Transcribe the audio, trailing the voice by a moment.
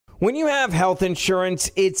When you have health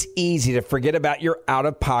insurance, it's easy to forget about your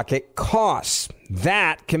out-of-pocket costs.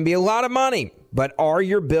 That can be a lot of money, but are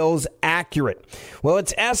your bills accurate? Well,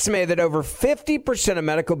 it's estimated that over 50% of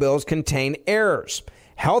medical bills contain errors.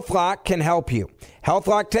 HealthLock can help you.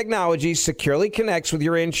 HealthLock technology securely connects with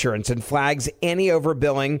your insurance and flags any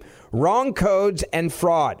overbilling, wrong codes, and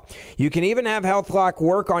fraud. You can even have HealthLock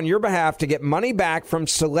work on your behalf to get money back from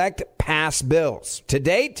select past bills. To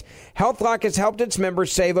date, HealthLock has helped its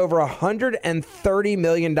members save over $130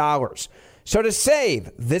 million. So to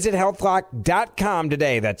save, visit healthlock.com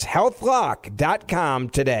today. That's healthlock.com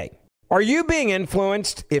today. Are you being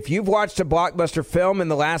influenced? If you've watched a blockbuster film in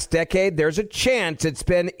the last decade, there's a chance it's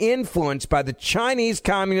been influenced by the Chinese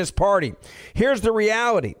Communist Party. Here's the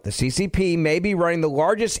reality. The CCP may be running the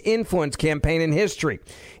largest influence campaign in history.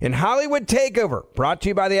 In Hollywood Takeover, brought to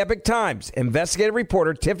you by the Epic Times, investigative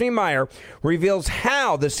reporter Tiffany Meyer reveals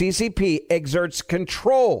how the CCP exerts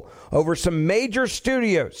control over some major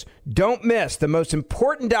studios. Don't miss the most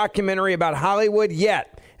important documentary about Hollywood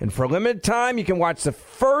yet. And for a limited time, you can watch the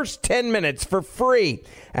first 10 minutes for free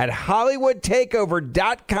at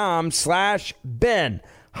HollywoodTakeover.com/Ben.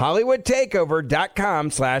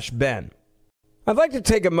 HollywoodTakeover.com/Ben. I'd like to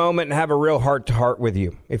take a moment and have a real heart-to-heart with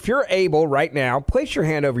you. If you're able right now, place your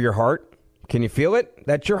hand over your heart. Can you feel it?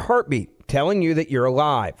 That's your heartbeat telling you that you're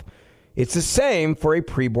alive. It's the same for a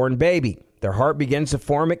preborn baby. Their heart begins to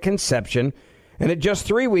form at conception, and at just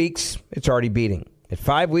 3 weeks, it's already beating. At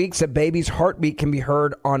 5 weeks, a baby's heartbeat can be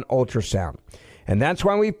heard on ultrasound. And that's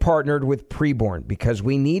why we've partnered with Preborn, because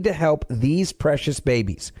we need to help these precious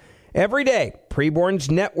babies. Every day, Preborn's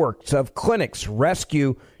networks of clinics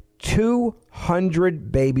rescue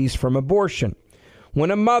 200 babies from abortion. When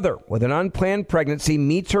a mother with an unplanned pregnancy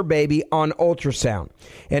meets her baby on ultrasound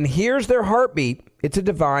and hears their heartbeat, it's a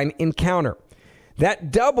divine encounter. That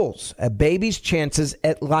doubles a baby's chances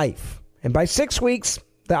at life. And by 6 weeks,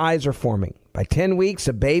 the eyes are forming. By 10 weeks,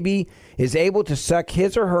 a baby is able to suck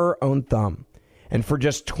his or her own thumb. And for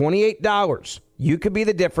just $28, you could be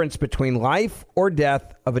the difference between life or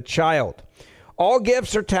death of a child. All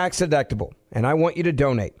gifts are tax deductible, and I want you to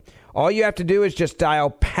donate. All you have to do is just dial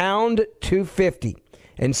pound 250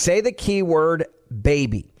 and say the keyword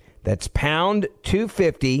baby. That's pound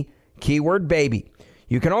 250, keyword baby.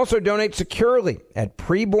 You can also donate securely at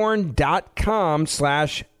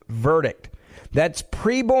preborn.com/verdict. That's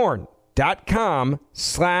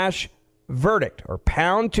preborn.com/verdict or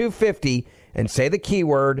pound 250 and say the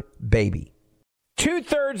keyword baby.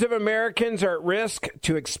 2/3 of Americans are at risk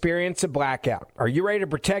to experience a blackout. Are you ready to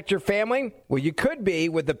protect your family? Well, you could be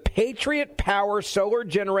with the Patriot Power Solar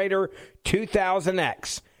Generator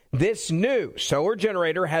 2000X. This new solar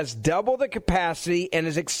generator has double the capacity and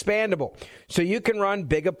is expandable, so you can run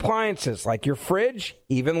big appliances like your fridge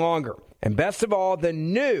even longer. And best of all, the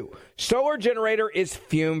new solar generator is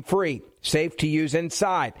fume-free, safe to use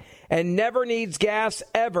inside, and never needs gas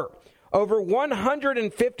ever. Over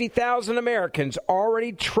 150,000 Americans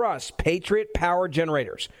already trust Patriot Power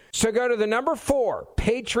Generators. So go to the number 4,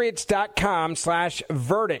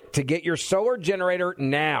 patriots.com/verdict to get your solar generator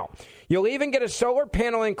now. You'll even get a solar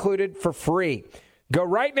panel included for free. Go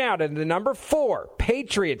right now to the number 4,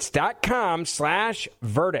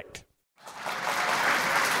 patriots.com/verdict.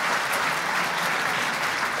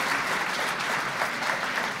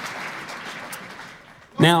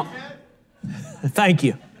 Now, thank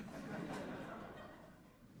you.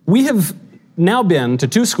 We have now been to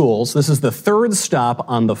 2 schools. This is the 3rd stop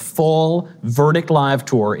on the fall Verdict Live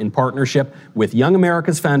tour in partnership with Young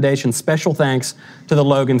America's Foundation. Special thanks to the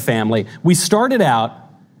Logan family. We started out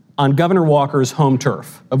on Governor Walker's home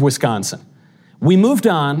turf of Wisconsin. We moved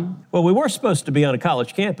on. Well, we were supposed to be on a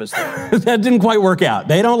college campus there. That didn't quite work out.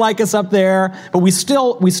 They don't like us up there, but we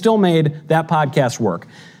still made that podcast work.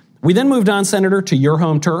 We then moved on, Senator, to your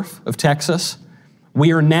home turf of Texas.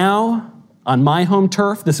 We are now on my home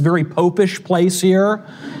turf, this very popish place here.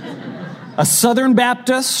 A Southern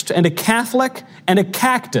Baptist and a Catholic and a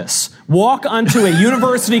cactus walk onto a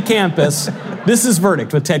university campus. This is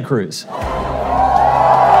Verdict with Ted Cruz.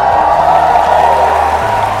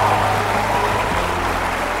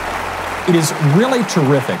 It is really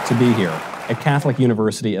terrific to be here at Catholic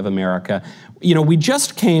University of America. You know, we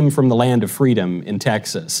just came from the land of freedom in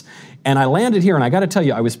Texas, and I landed here, and I got to tell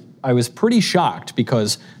you, I was pretty shocked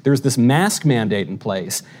because there's this mask mandate in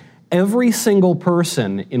place. Every single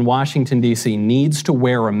person in Washington, D.C. needs to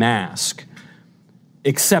wear a mask,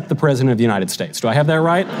 except the President of the United States. Do I have that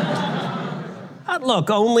right?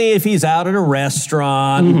 Look, only if he's out at a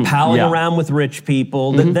restaurant, palling around with rich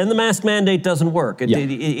people, then the mask mandate doesn't work. And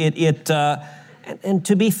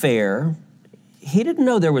to be fair, he didn't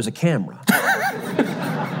know there was a camera.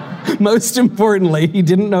 Most importantly, he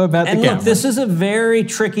didn't know about the camera. And look, this is a very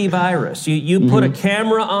tricky virus. You put a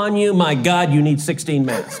camera on you, my God, you need 16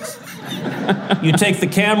 masks. You take the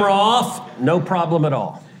camera off, no problem at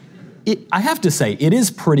all. I have to say, it is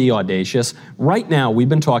pretty audacious. Right now, we've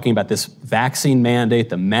been talking about this vaccine mandate,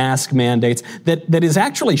 the mask mandates, that is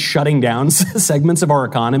actually shutting down segments of our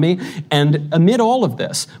economy. And amid all of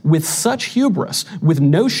this, with such hubris, with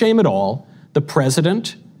no shame at all, the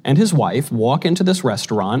president and his wife walk into this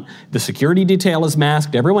restaurant. The security detail is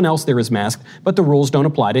masked. Everyone else there is masked, but the rules don't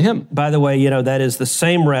apply to him. By the way, that is the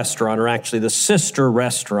same restaurant, or actually the sister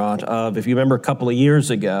restaurant of, if you remember a couple of years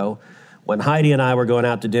ago, when Heidi and I were going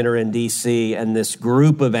out to dinner in D.C. and this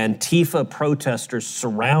group of Antifa protesters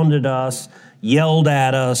surrounded us, yelled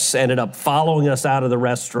at us, ended up following us out of the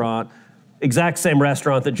restaurant. Exact same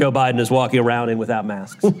restaurant that Joe Biden is walking around in without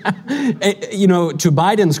masks. To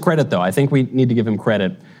Biden's credit, though, I think we need to give him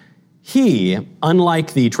credit. He,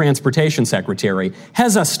 unlike the transportation secretary,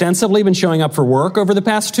 has ostensibly been showing up for work over the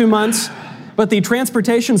past 2 months. But the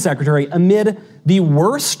transportation secretary, amid the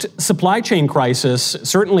worst supply chain crisis,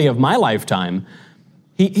 certainly of my lifetime,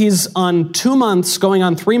 he's on 2 months, going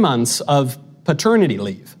on 3 months of paternity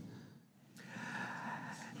leave.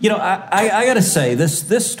 I got to say,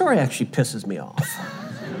 this story actually pisses me off.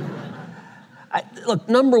 Look,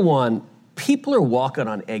 number one, people are walking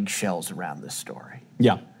on eggshells around this story.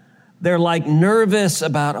 Yeah. They're like nervous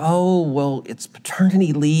about, it's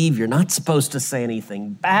paternity leave. You're not supposed to say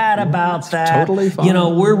anything bad about that. Totally fine.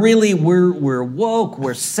 We're woke,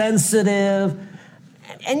 we're sensitive.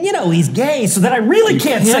 And he's gay, so that I really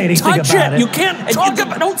can't say anything about it. You can't talk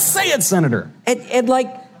about it. Don't say it, Senator.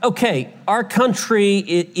 Okay, our country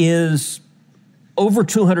is over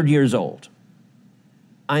 200 years old.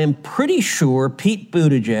 I am pretty sure Pete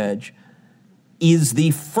Buttigieg is the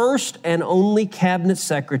first and only cabinet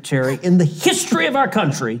secretary in the history of our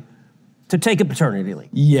country to take a paternity leave.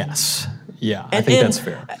 Yes. Yeah, I think that's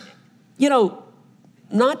fair.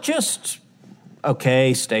 Not just,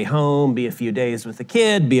 stay home, be a few days with the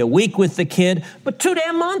kid, be a week with the kid, but 2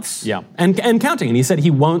 damn months. Yeah, and counting. And he said he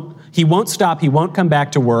won't stop, he won't come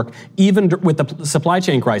back to work, even with the supply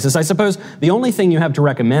chain crisis. I suppose the only thing you have to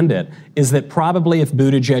recommend it is that probably if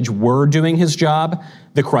Buttigieg were doing his job,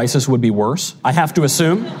 the crisis would be worse, I have to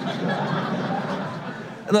assume.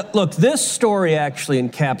 Look, this story actually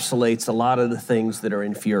encapsulates a lot of the things that are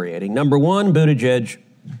infuriating. Number one, Buttigieg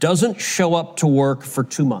doesn't show up to work for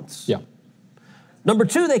 2 months. Yeah. Number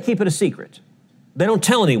two, they keep it a secret. They don't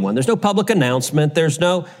tell anyone. There's no public announcement.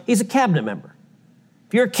 He's a cabinet member.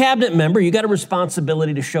 If you're a cabinet member, you got a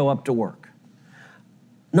responsibility to show up to work.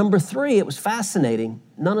 Number three, it was fascinating,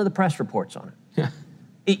 none of the press reports on it. Yeah.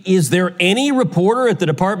 Is there any reporter at the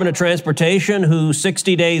Department of Transportation who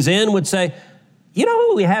 60 days in would say,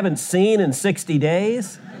 who we haven't seen in 60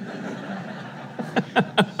 days?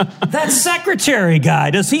 That secretary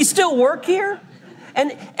guy, does he still work here?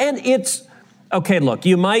 And it's, okay, look,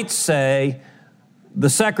 you might say the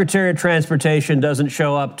Secretary of Transportation doesn't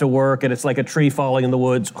show up to work and it's like a tree falling in the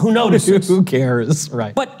woods. Who notices? Who cares?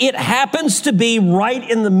 Right. But it happens to be right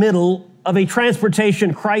in the middle of a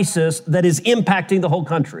transportation crisis that is impacting the whole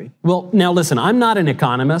country. Well, now listen, I'm not an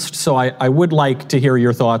economist, so I would like to hear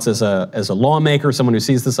your thoughts as a lawmaker, someone who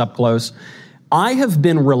sees this up close. I have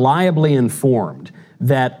been reliably informed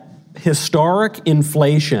that historic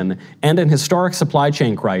inflation and an historic supply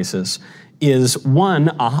chain crisis is, one,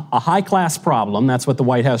 a high-class problem. That's what the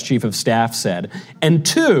White House Chief of Staff said. And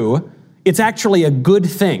two, it's actually a good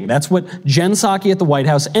thing. That's what Jen Psaki at the White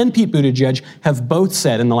House and Pete Buttigieg have both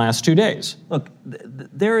said in the last 2 days. Look,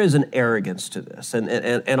 there is an arrogance to this,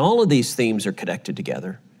 and all of these themes are connected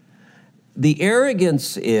together. The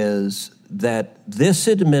arrogance is that this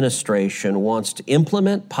administration wants to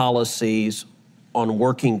implement policies on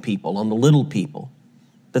working people, on the little people,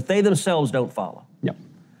 that they themselves don't follow. Yep.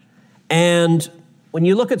 And when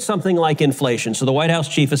you look at something like inflation, so the White House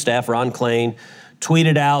Chief of Staff, Ron Klain,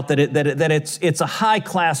 tweeted out that it's a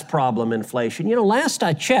high-class problem, inflation. Last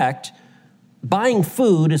I checked, buying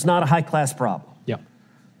food is not a high-class problem. Yep.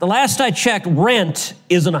 The last I checked, rent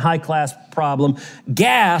isn't a high-class problem.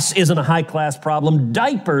 Gas isn't a high-class problem.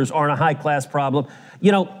 Diapers aren't a high-class problem.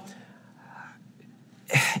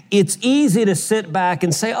 It's easy to sit back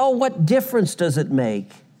and say, what difference does it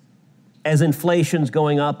make as inflation's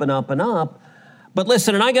going up and up and up? But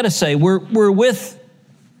listen, and I got to say, we're with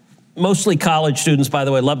mostly college students, by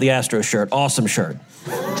the way. Love the Astros shirt. Awesome shirt.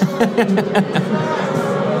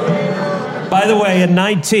 By the way, in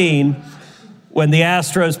 19, when the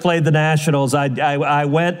Astros played the Nationals, I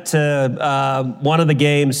went to one of the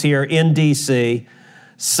games here in D.C.,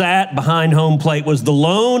 sat behind home plate, was the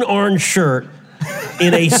lone orange shirt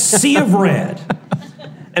in a sea of red.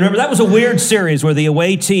 And remember, that was a weird series where the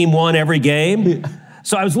away team won every game.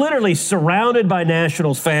 So I was literally surrounded by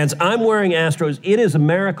Nationals fans. I'm wearing Astros. It is a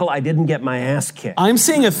miracle I didn't get my ass kicked. I'm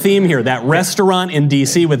seeing a theme here. That restaurant in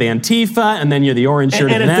D.C. with Antifa, and then you're the orange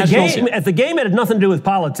shirt of the Nationals. At the game, it had nothing to do with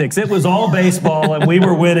politics. It was all baseball, and we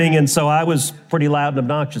were winning, and so I was pretty loud and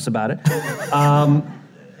obnoxious about it.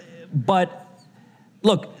 But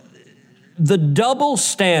look, the double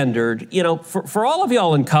standard, you know, for all of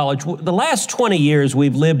y'all in college, the last 20 years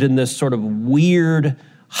we've lived in this sort of weird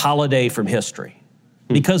holiday from history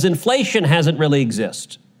because inflation hasn't really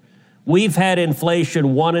existed. We've had inflation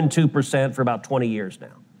 1% and 2% for about 20 years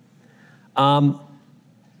now.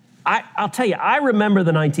 I'll tell you, I remember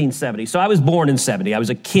the 1970s. So I was born in 70. I was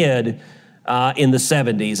a kid in the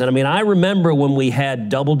 70s. And I mean, I remember when we had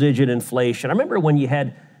double-digit inflation. I remember when you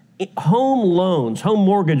had home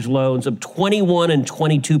mortgage loans of 21 and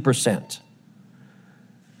 22%.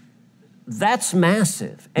 That's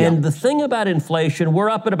massive. And the thing about inflation, we're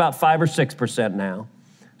up at about 5 or 6% now.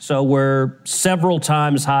 So we're several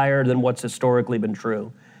times higher than what's historically been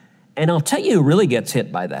true. And I'll tell you who really gets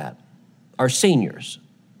hit by that are seniors.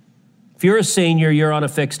 If you're a senior, you're on a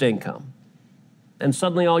fixed income. And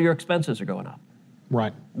suddenly all your expenses are going up.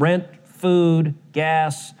 Right. Rent, food,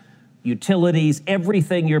 gas, utilities,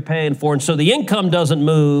 everything you're paying for. And so the income doesn't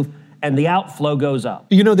move and the outflow goes up.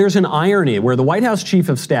 You know, there's an irony where the White House chief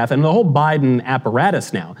of staff and the whole Biden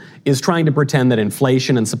apparatus now is trying to pretend that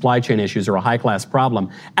inflation and supply chain issues are a high-class problem.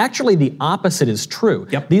 Actually, the opposite is true.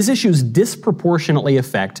 Yep. These issues disproportionately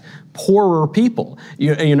affect poorer people.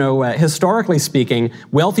 Historically speaking,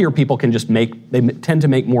 wealthier people they tend to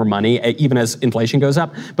make more money even as inflation goes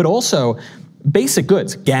up, but also basic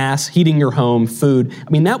goods, gas, heating your home, food.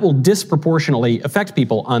 I mean, that will disproportionately affect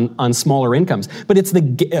people on smaller incomes. But it's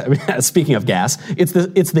speaking of gas, it's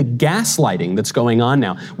the gaslighting that's going on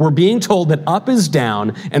now. We're being told that up is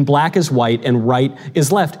down and black is white and right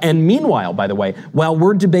is left. And meanwhile, by the way, while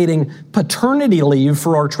we're debating paternity leave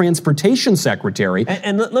for our transportation secretary.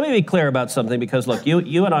 And let me be clear about something, because look,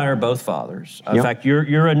 you and I are both fathers. In fact,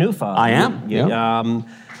 you're a new father. I am.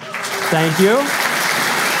 Thank you.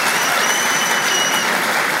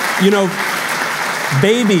 You know,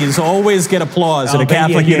 babies always get applause at a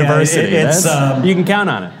Catholic university. You can count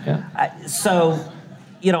on it. Yeah. So,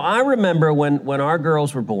 you know, I remember when our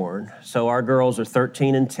girls were born. So our girls are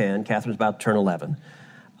 13 and 10. Catherine's about to turn 11.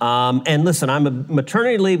 And listen,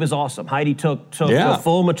 maternity leave is awesome. Heidi took a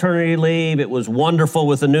full maternity leave. It was wonderful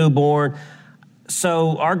with a newborn.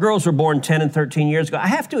 So our girls were born 10 and 13 years ago. I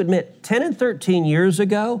have to admit, 10 and 13 years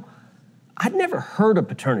ago, I'd never heard of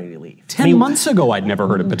paternity leave. 10 months ago, I'd never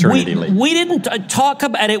heard of paternity leave. We didn't talk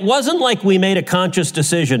about it. It wasn't like we made a conscious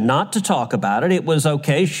decision not to talk about it. It was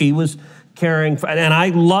okay. She was caring for, and I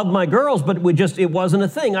love my girls, but it wasn't a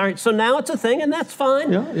thing. All right, so now it's a thing, and that's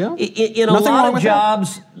fine. Yeah. In a lot of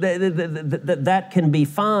jobs, that can be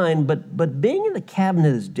fine, but being in the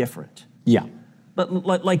cabinet is different. Yeah. But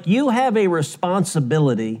like you have a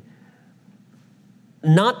responsibility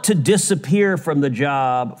not to disappear from the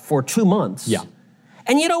job for 2 months. Yeah.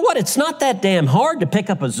 And you know what? It's not that damn hard to pick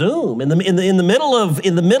up a Zoom. In the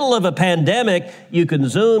middle of a pandemic, you can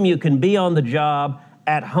Zoom, you can be on the job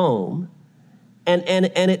at home. And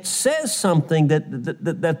it says something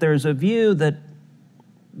that there's a view that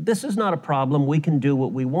this is not a problem, we can do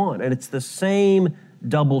what we want. And it's the same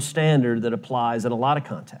double standard that applies in a lot of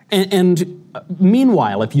contexts. And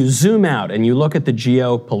meanwhile, if you zoom out and you look at the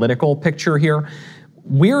geopolitical picture here,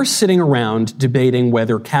 we're sitting around debating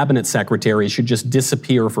whether cabinet secretaries should just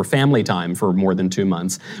disappear for family time for more than 2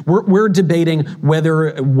 months. We're debating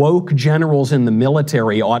whether woke generals in the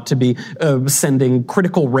military ought to be sending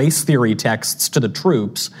critical race theory texts to the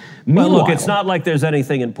troops. Meanwhile, well, look, it's not like there's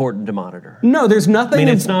anything important to monitor. No, there's nothing. I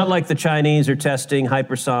mean, it's not like the Chinese are testing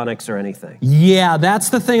hypersonics or anything. Yeah, that's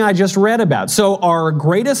the thing I just read about. So our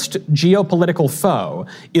greatest geopolitical foe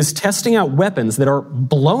is testing out weapons that are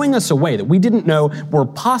blowing us away, that we didn't know were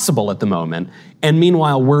possible at the moment, and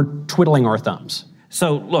meanwhile, we're twiddling our thumbs.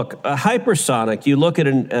 So look, a hypersonic, you look at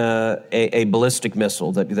a ballistic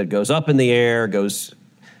missile that goes up in the air, goes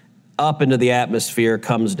up into the atmosphere,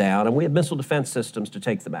 comes down, and we have missile defense systems to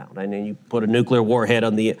take them out. And then you put a nuclear warhead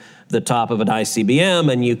on the top of an ICBM,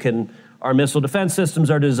 and our missile defense systems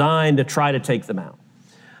are designed to try to take them out.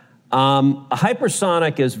 A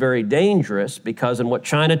hypersonic is very dangerous because, and what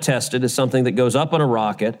China tested is something that goes up on a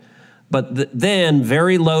rocket, but then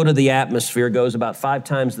very low to the atmosphere, goes about 5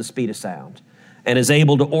 times the speed of sound, and is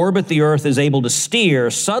able to orbit the Earth, is able to steer.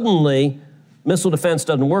 Suddenly, missile defense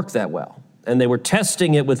doesn't work that well. And they were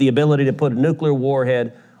testing it with the ability to put a nuclear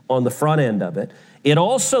warhead on the front end of it. It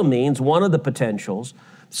also means one of the potentials,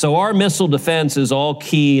 so our missile defense is all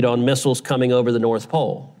keyed on missiles coming over the North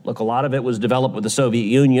Pole. Look, a lot of it was developed with the Soviet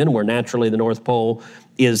Union, where naturally the North Pole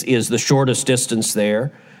is the shortest distance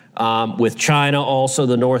there. With China also,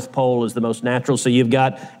 the North Pole is the most natural. So you've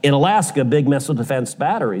got, in Alaska, big missile defense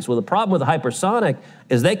batteries. Well, the problem with the hypersonic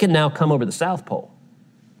is they can now come over the South Pole.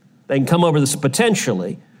 They can come over this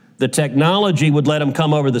potentially. The technology would let them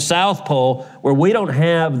come over the South Pole, where we don't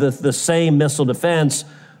have the same missile defense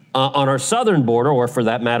on our southern border, or for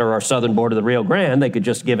that matter, our southern border, the Rio Grande. They could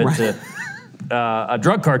just give it to a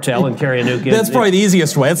drug cartel and carry a nuke in. That's probably the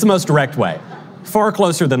easiest way. It's the most direct way. Far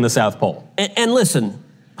closer than the South Pole. And listen,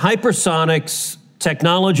 hypersonics,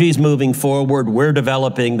 technology's moving forward. We're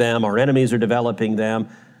developing them. Our enemies are developing them.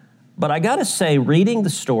 But I got to say, reading the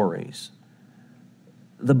stories,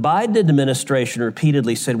 the Biden administration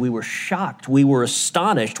repeatedly said we were shocked, we were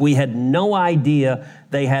astonished, we had no idea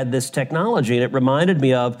they had this technology. And it reminded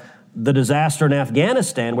me of the disaster in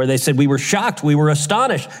Afghanistan, where they said we were shocked, we were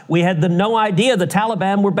astonished, we had no idea the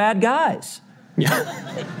Taliban were bad guys. Yeah.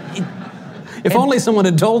 If only someone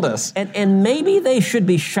had told us. And maybe they should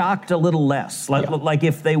be shocked a little less. Like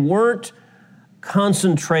if they weren't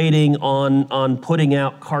concentrating on putting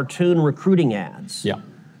out cartoon recruiting ads. Yeah.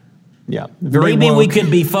 Very maybe woke. we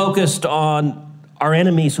could be focused on our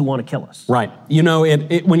enemies who want to kill us. Right. You know,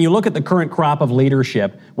 when you look at the current crop of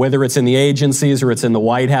leadership, whether it's in the agencies or it's in the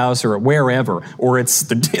White House or wherever, or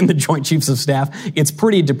it's in the Joint Chiefs of Staff, it's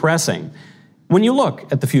pretty depressing. When you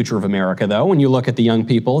look at the future of America, though, when you look at the young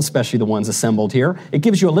people, especially the ones assembled here, it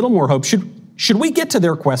gives you a little more hope. Should we get to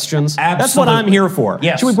their questions? Absolutely. That's what I'm here for.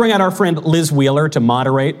 Yes. Should we bring out our friend Liz Wheeler to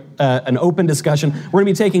moderate an open discussion? We're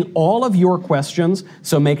going to be taking all of your questions,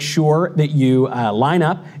 so make sure that you line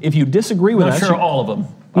up. If you disagree with us, not sure all of them.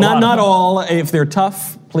 Not all. If they're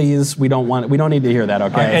tough, please, we don't need to hear that.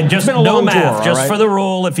 Okay. And just no math. Tour, just right? for the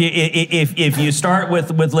rule, if you start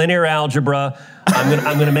with linear algebra,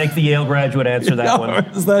 I'm going to make the Yale graduate answer that one.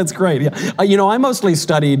 That's great. Yeah. I mostly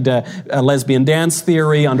studied lesbian dance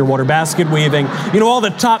theory, underwater basket weaving. All the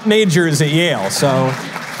top majors at Yale. So.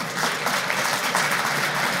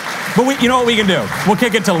 But you know what we can do? We'll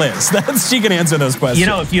kick it to Liz. She can answer those questions.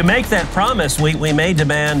 If you make that promise, we may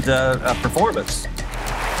demand a performance.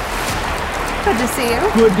 Good to see you.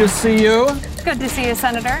 Good to see you. Good to see you,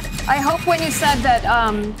 Senator. I hope when you said that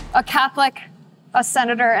a Catholic, a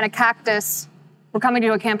senator, and a cactus were coming to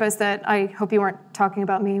a campus, that I hope you weren't talking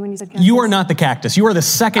about me when you said campus. You are not the cactus. You are the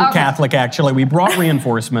second Catholic, actually. We brought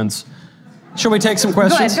reinforcements. Shall we take some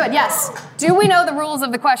questions? Good, yes. Do we know the rules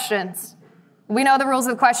of the questions? We know the rules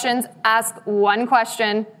of the questions. Ask one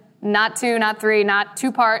question, not two, not three, not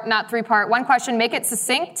two-part, not three-part. One question, make it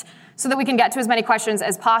succinct so that we can get to as many questions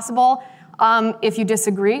as possible. If you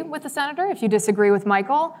disagree with the senator, if you disagree with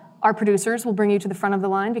Michael, our producers will bring you to the front of the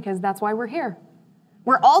line, because that's why we're here.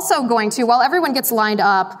 We're also going to, while everyone gets lined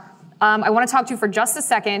up, I want to talk to you for just a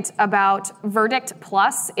second about Verdict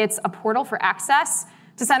Plus. It's a portal for access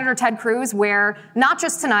to Senator Ted Cruz, where not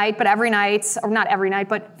just tonight, but every night, or not every night,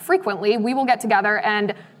 but frequently, we will get together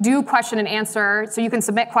and do question and answer. So you can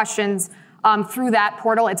submit questions through that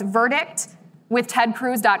portal. It's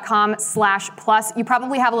verdictwithtedcruz.com/plus. You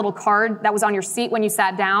probably have a little card that was on your seat when you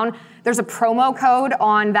sat down. There's a promo code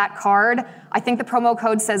on that card. I think the promo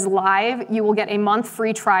code says live. You will get a month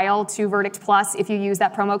free trial to Verdict Plus if you use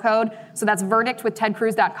that promo code. So that's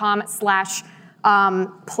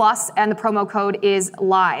verdictwithtedcruz.com/plus, and the promo code is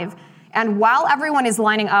live. And while everyone is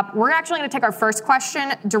lining up, we're actually going to take our first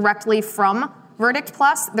question directly from Verdict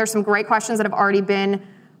Plus. There's some great questions that have already been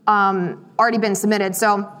submitted.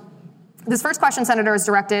 So this first question, Senator, is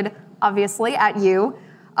directed, obviously, at you.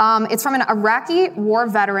 It's from an Iraqi war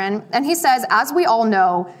veteran, and he says, as we all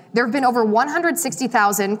know, there have been over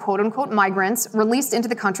 160,000 quote-unquote migrants released into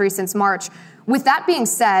the country since March. With that being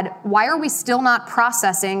said, why are we still not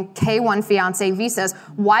processing K-1 fiancé visas?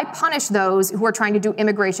 Why punish those who are trying to do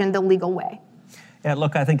immigration the legal way? Yeah,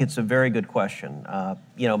 look, I think it's a very good question.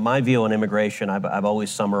 My view on immigration, I've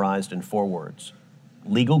always summarized in 4 words: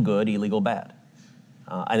 legal good, illegal bad.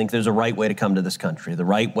 I think there's a right way to come to this country. The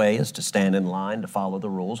right way is to stand in line, to follow the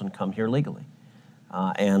rules, and come here legally.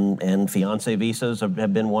 And fiancé visas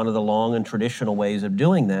have been one of the long and traditional ways of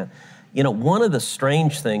doing that. One of the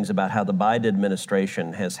strange things about how the Biden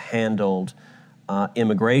administration has handled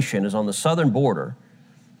immigration is on the southern border,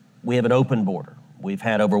 we have an open border. We've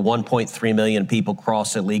had over 1.3 million people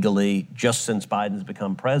cross illegally just since Biden's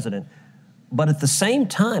become president. But at the same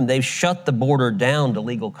time, they've shut the border down to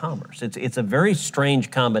legal commerce. It's a very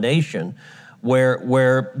strange combination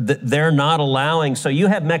where they're not allowing. So you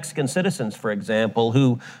have Mexican citizens, for example,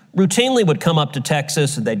 who routinely would come up to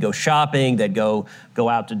Texas and they'd go shopping, they'd go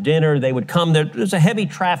out to dinner, they would come there. There's a heavy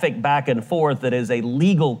traffic back and forth that is a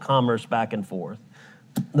legal commerce back and forth.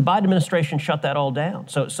 The Biden administration shut that all down.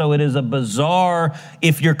 So it is a bizarre,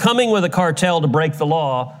 if you're coming with a cartel to break the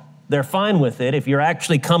law, they're fine with it. If you're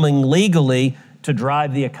actually coming legally to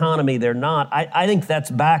drive the economy, they're not. I think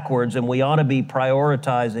that's backwards, and we ought to be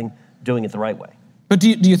prioritizing doing it the right way. But do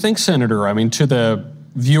you think, Senator, I mean, to the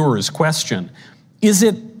viewer's question, is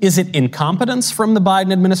it incompetence from the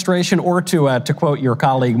Biden administration, or to quote your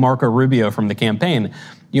colleague Marco Rubio from the campaign,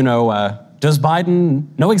 does Biden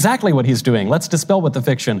know exactly what he's doing? Let's dispel with the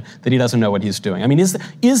fiction that he doesn't know what he's doing. I mean,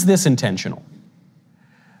 is this intentional?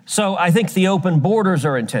 So I think the open borders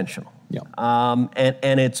are intentional. Yeah.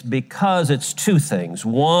 And it's because it's two things.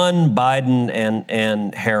 One, Biden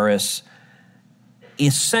and Harris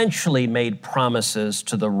essentially made promises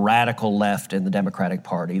to the radical left in the Democratic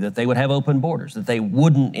Party that they would have open borders, that they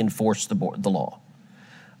wouldn't enforce the law.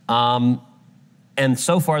 And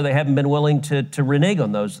so far, they haven't been willing to renege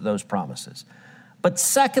on those promises. But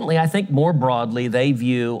secondly, I think more broadly, they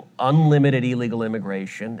view unlimited illegal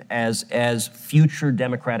immigration as future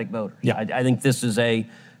Democratic voters. Yeah. I think this is a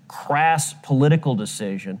crass political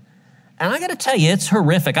decision. And I got to tell you, it's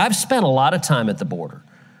horrific. I've spent a lot of time at the border.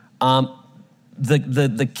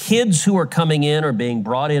 The kids who are coming in are being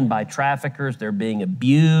brought in by traffickers. They're being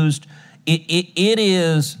abused.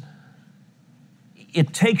 It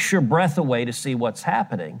takes your breath away to see what's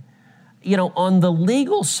happening. On the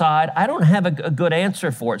legal side, I don't have a good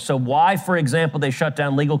answer for it. So why, for example, they shut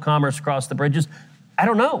down legal commerce across the bridges? I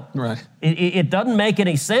don't know. Right. It doesn't make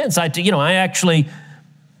any sense.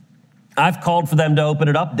 I've called for them to open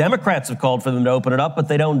it up. Democrats have called for them to open it up, but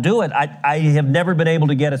they don't do it. I have never been able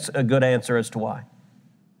to get a good answer as to why.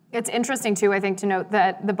 It's interesting, too, I think, to note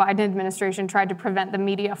that the Biden administration tried to prevent the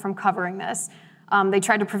media from covering this. They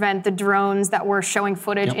tried to prevent the drones that were showing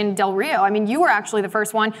footage in Del Rio. I mean, you were actually the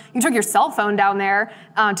first one. You took your cell phone down there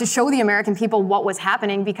to show the American people what was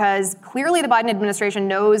happening, because clearly the Biden administration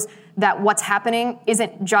knows that what's happening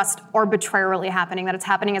isn't just arbitrarily happening, that it's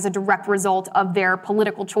happening as a direct result of their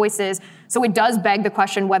political choices. So it does beg the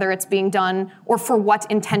question whether it's being done or for what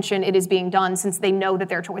intention it is being done, since they know that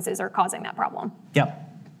their choices are causing that problem. Yep.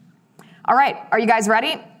 All right. Are you guys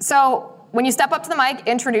ready? So when you step up to the mic,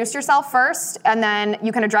 introduce yourself first, and then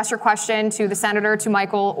you can address your question to the senator, to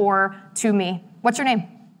Michael, or to me. What's your name?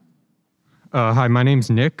 Hi, my name's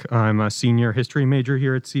Nick. I'm a senior history major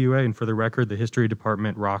here at CUA, and for the record, the history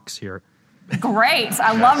department rocks here. Great.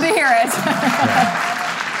 I love to hear it.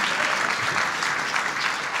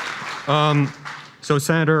 So,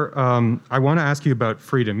 Senator, I want to ask you about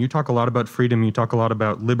freedom. You talk a lot about freedom. You talk a lot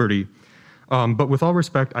about liberty. But with all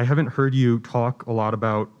respect, I haven't heard you talk a lot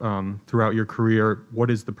about, throughout your career,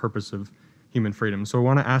 what is the purpose of human freedom. So I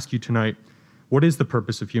want to ask you tonight, what is the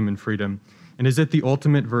purpose of human freedom? And is it the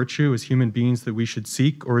ultimate virtue as human beings that we should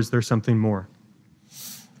seek, or is there something more?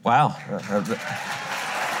 Wow.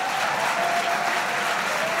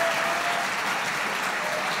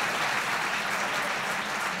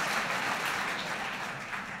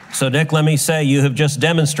 So, Nick, let me say you have just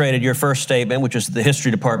demonstrated your first statement, which is the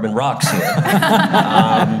history department rocks here.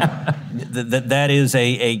 That is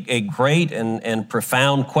a great and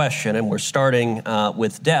profound question, and we're starting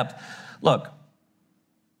with depth. Look,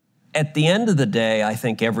 at the end of the day, I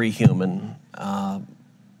think every human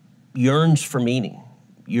yearns for meaning,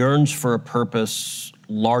 yearns for a purpose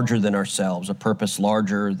larger than ourselves, a purpose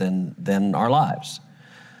larger than our lives.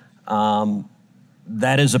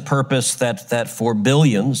 That is a purpose that for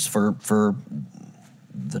billions, for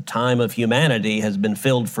the time of humanity, has been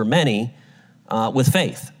filled for many with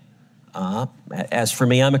faith. As for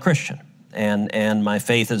me, I'm a Christian, and my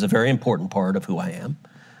faith is a very important part of who I am.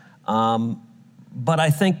 But I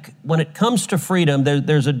think when it comes to freedom,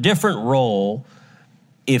 there's a different role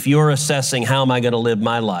if you're assessing how am I going to live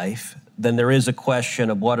my life than there is a question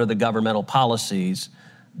of what are the governmental policies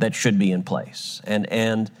that should be in place. And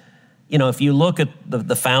if you look at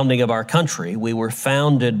the founding of our country, we were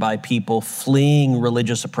founded by people fleeing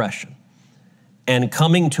religious oppression and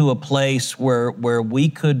coming to a place where we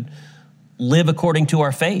could live according to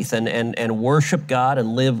our faith and worship God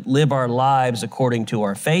and live our lives according to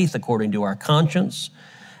our faith, according to our conscience.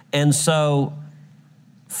 And so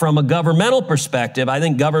from a governmental perspective, I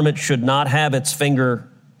think government should not have its finger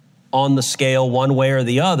on the scale one way or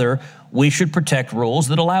the other. We should protect rules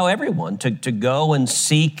that allow everyone to go and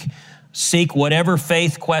seek whatever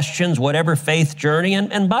faith questions, whatever faith journey.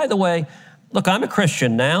 And by the way, look, I'm a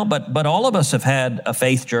Christian now, but all of us have had a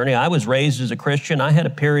faith journey. I was raised as a Christian. I had a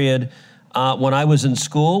period When I was in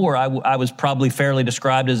school, where I was probably fairly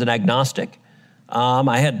described as an agnostic,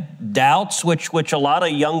 I had doubts, which a lot of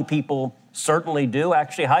young people certainly do.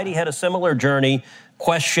 Actually, Heidi had a similar journey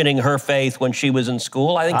questioning her faith when she was in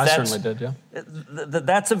school. I certainly did, yeah.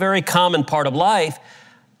 That's a very common part of life.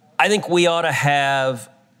 I think we ought to have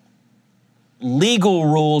legal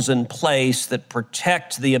rules in place that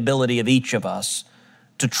protect the ability of each of us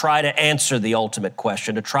to try to answer the ultimate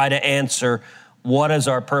question, to try to answer what is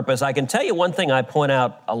our purpose. I can tell you one thing I point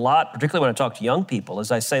out a lot, particularly when I talk to young people,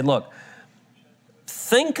 is I say, look,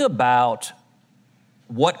 think about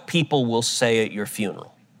what people will say at your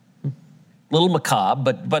funeral. A little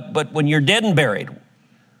macabre, but when you're dead and buried,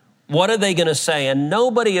 what are they going to say? And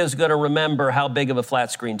nobody is going to remember how big of a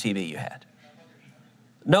flat screen TV you had.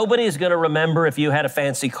 Nobody is going to remember if you had a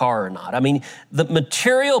fancy car or not. I mean, the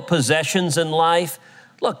material possessions in life,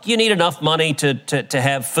 look, you need enough money to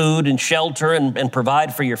have food and shelter and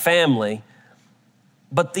provide for your family.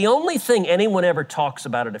 But the only thing anyone ever talks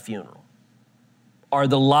about at a funeral are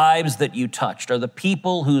the lives that you touched, are the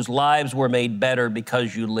people whose lives were made better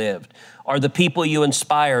because you lived, are the people you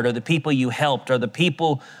inspired, are the people you helped, are the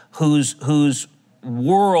people whose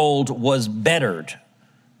world was bettered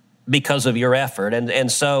because of your effort. And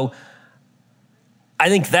so I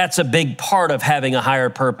think that's a big part of having a higher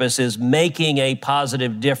purpose, is making a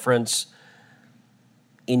positive difference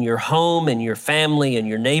in your home, in your family, in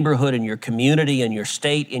your neighborhood, in your community, in your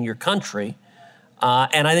state, in your country.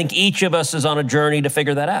 And I think each of us is on a journey to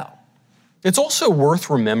figure that out. It's also worth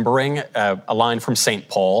remembering a line from St.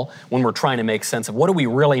 Paul when we're trying to make sense of what do we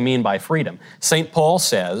really mean by freedom. St. Paul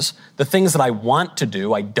says, the things that I want to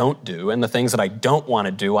do, I don't do, and the things that I don't want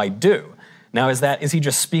to do, I do. Now, is he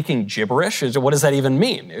just speaking gibberish? What does that even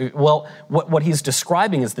mean? Well, what he's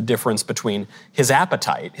describing is the difference between his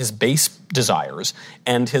appetite, his base desires,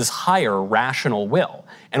 and his higher rational will.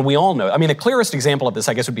 And we all know, I mean, the clearest example of this,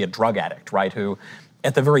 I guess, would be a drug addict, right? Who,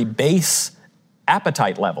 at the very base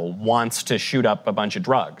appetite level, wants to shoot up a bunch of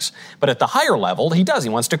drugs. But at the higher level, he does. He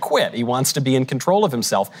wants to quit. He wants to be in control of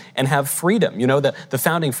himself and have freedom. You know, the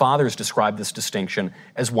Founding Fathers described this distinction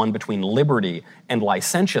as one between liberty and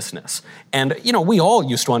licentiousness. And, you know, we all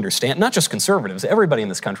used to understand, not just conservatives, everybody in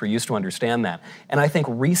this country used to understand that. And I think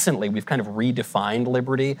recently we've kind of redefined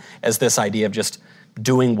liberty as this idea of just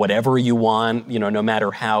doing whatever you want, you know, no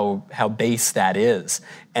matter how base that is.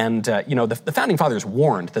 And, you know, the Founding Fathers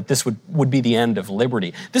warned that this would be the end of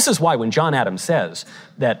liberty. This is why when John Adams says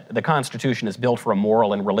that the Constitution is built for a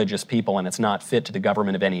moral and religious people and it's not fit to the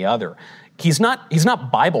government of any other, he's not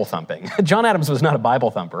Bible thumping. John Adams was not a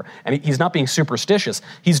Bible thumper, and he's not being superstitious.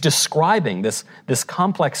 He's describing this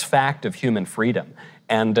complex fact of human freedom.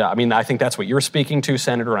 And I mean, I think that's what you're speaking to,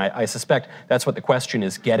 Senator, and I suspect that's what the question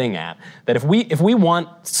is getting at. That if we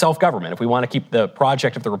want self-government, if we want to keep the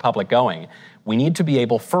project of the Republic going, we need to be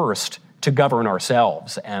able first to govern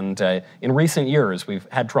ourselves. And in recent years, we've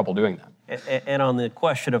had trouble doing that. And on the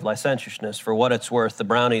question of licentiousness, for what it's worth, the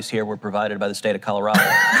brownies here were provided by the state of Colorado.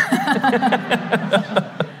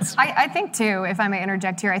 I think, too, if I may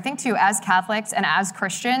interject here, I think, too, as Catholics and as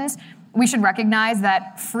Christians, we should recognize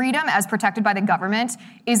that freedom, as protected by the government,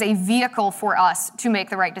 is a vehicle for us to make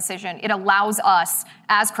the right decision. It allows us,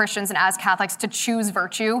 as Christians and as Catholics, to choose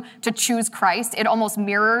virtue, to choose Christ. It almost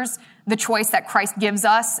mirrors the choice that Christ gives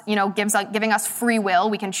us, giving us free will.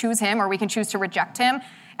 We can choose him or we can choose to reject him.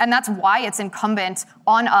 And that's why it's incumbent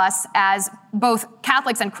on us as both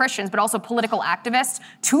Catholics and Christians, but also political activists,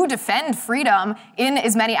 to defend freedom in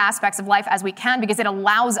as many aspects of life as we can, because it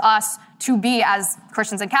allows us to be, as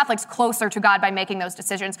Christians and Catholics, closer to God by making those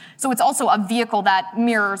decisions. So it's also a vehicle that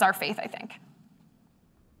mirrors our faith, I think.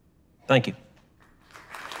 Thank you.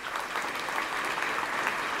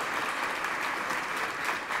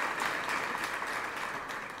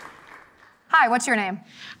 Hi, what's your name?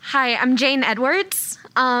 Hi, I'm Jane Edwards.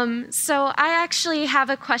 So I actually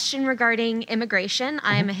have a question regarding immigration.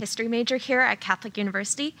 I am a history major here at Catholic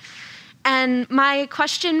University. And my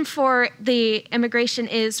question for the immigration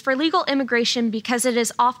is, for legal immigration, because it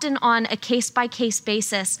is often on a case-by-case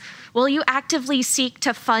basis, will you actively seek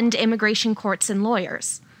to fund immigration courts and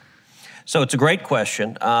lawyers? So it's a great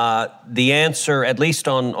question. The answer, at least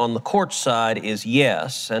on the court side, is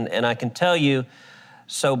yes. And I can tell you,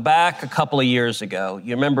 so back a couple of years ago,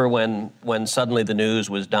 you remember when suddenly the news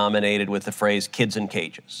was dominated with the phrase kids in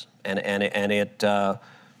cages, and it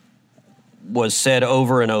was said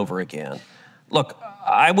over and over again. Look,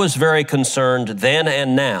 I was very concerned then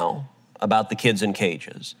and now about the kids in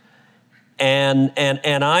cages. And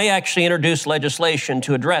I actually introduced legislation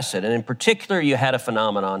to address it. And in particular, you had a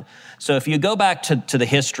phenomenon. So if you go back to the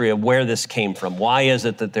history of where this came from, why is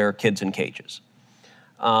it that there are kids in cages?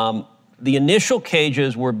 the initial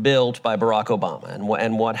cages were built by Barack Obama.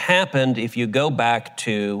 And what happened, if you go back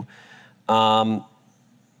to, and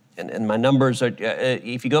my numbers are,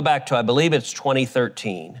 if you go back to, I believe it's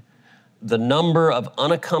 2013, the number of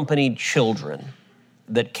unaccompanied children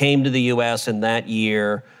that came to the U.S. in that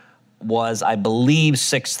year was, I believe,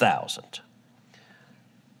 6,000.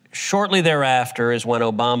 Shortly thereafter is when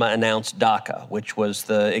Obama announced DACA, which was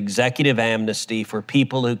the executive amnesty for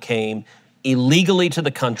people who came illegally to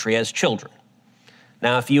the country as children.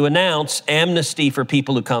 Now, if you announce amnesty for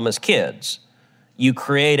people who come as kids, you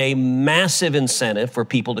create a massive incentive for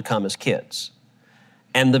people to come as kids.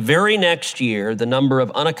 And the very next year, the number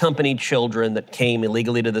of unaccompanied children that came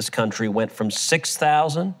illegally to this country went from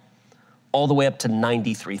 6,000 all the way up to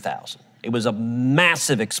 93,000. It was a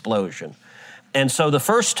massive explosion. And so the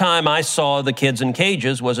first time I saw the kids in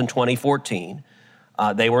cages was in 2014.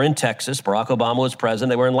 They were in Texas. Barack Obama was president.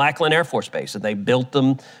 They were in Lackland Air Force Base, and they built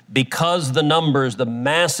them because the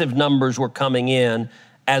massive numbers were coming in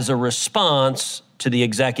as a response to the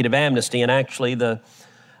executive amnesty. And actually, the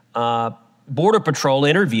Border Patrol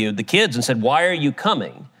interviewed the kids and said, "Why are you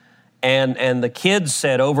coming?" And the kids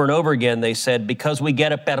said over and over again, they said, "Because we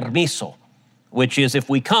get a permiso," which is if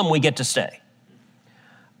we come, we get to stay.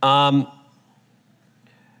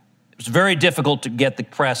 It was very difficult to get the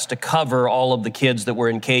press to cover all of the kids that were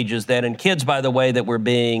in cages then, and kids, by the way, that were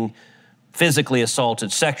being physically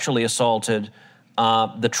assaulted, sexually assaulted.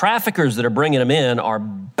 The traffickers that are bringing them in are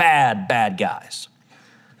bad, bad guys.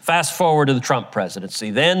 Fast forward to the Trump presidency.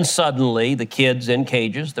 Then suddenly the kids in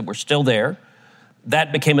cages that were still there,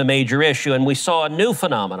 that became a major issue, and we saw a new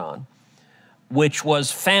phenomenon, which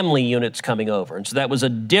was family units coming over. And so that was a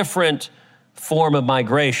different form of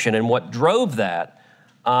migration, and what drove that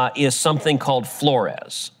is something called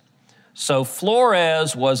Flores. So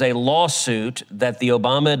Flores was a lawsuit that the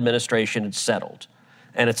Obama administration had settled.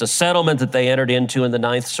 And it's a settlement that they entered into in the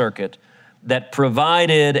Ninth Circuit that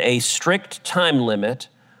provided a strict time limit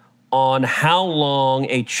on how long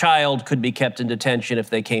a child could be kept in detention if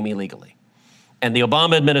they came illegally. And the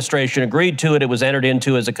Obama administration agreed to it. It was entered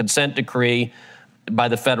into as a consent decree by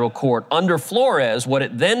the federal court. Under Flores, what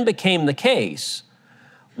it then became the case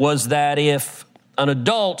was that if an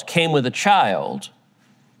adult came with a child,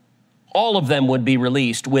 all of them would be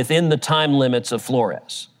released within the time limits of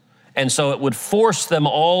Flores. And so it would force them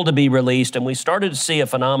all to be released. And we started to see a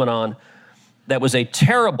phenomenon that was a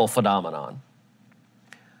terrible phenomenon,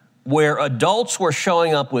 where adults were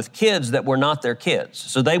showing up with kids that were not their kids.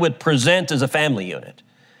 So they would present as a family unit.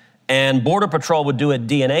 And Border Patrol would do a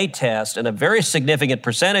DNA test, and a very significant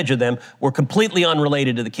percentage of them were completely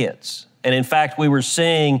unrelated to the kids. And in fact, we were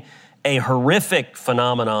seeing a horrific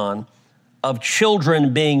phenomenon of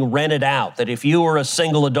children being rented out, that if you were a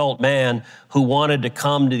single adult man who wanted to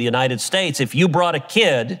come to the United States, if you brought a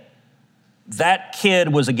kid, that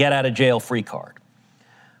kid was a get-out-of-jail-free card.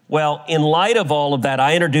 Well, in light of all of that,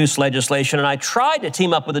 I introduced legislation, and I tried to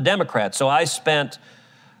team up with the Democrats. So I spent,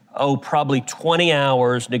 probably 20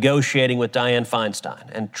 hours negotiating with Dianne Feinstein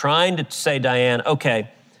and trying to say, Dianne, okay,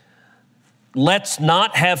 let's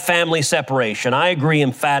not have family separation. I agree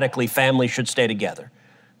emphatically families should stay together.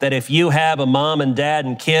 That if you have a mom and dad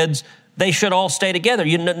and kids, they should all stay together.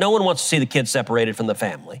 No one wants to see the kids separated from the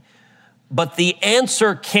family. But the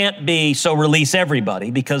answer can't be, so release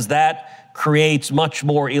everybody, because that creates much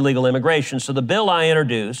more illegal immigration. So the bill I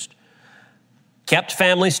introduced kept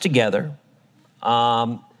families together.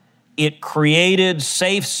 It created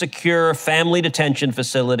safe, secure family detention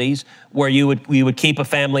facilities where you would keep a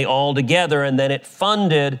family all together, and then it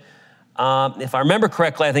funded, if I remember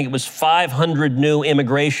correctly, I think it was 500 new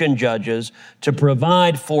immigration judges to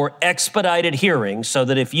provide for expedited hearings, so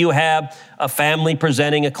that if you have a family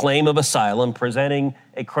presenting a claim of asylum, presenting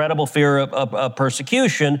a credible fear of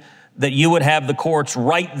persecution, that you would have the courts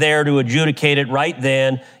right there to adjudicate it right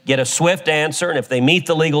then, get a swift answer, and if they meet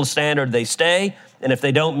the legal standard, they stay. And if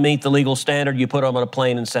they don't meet the legal standard, you put them on a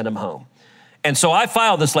plane and send them home. And so I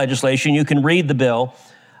filed this legislation. You can read the bill.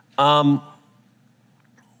 It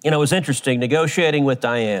was interesting negotiating with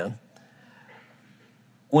Dianne.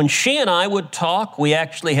 When she and I would talk, we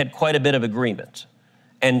actually had quite a bit of agreement.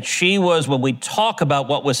 And she was, when we talk about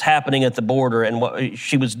what was happening at the border and what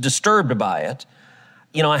she was disturbed by it,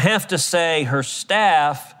 I have to say her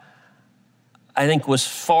staff, I think, was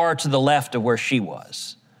far to the left of where she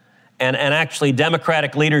was. And actually,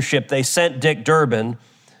 Democratic leadership, they sent Dick Durbin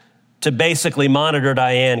to basically monitor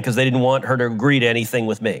Dianne because they didn't want her to agree to anything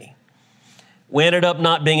with me. We ended up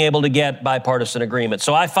not being able to get bipartisan agreement.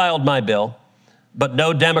 So I filed my bill, but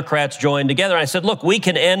no Democrats joined together. I said, look, we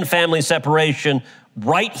can end family separation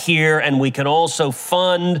right here, and we can also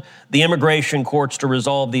fund the immigration courts to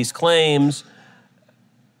resolve these claims,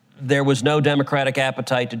 there was no Democratic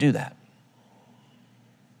appetite to do that.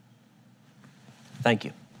 Thank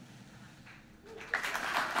you.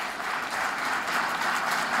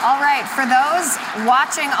 All right, for those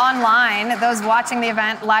watching online, those watching the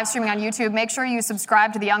event live streaming on YouTube, make sure you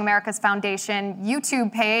subscribe to the Young America's Foundation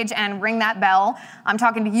YouTube page and ring that bell. I'm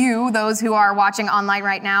talking to you, those who are watching online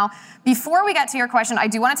right now. Before we get to your question, I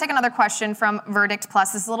do want to take another question from Verdict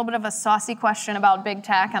Plus. This is a little bit of a saucy question about big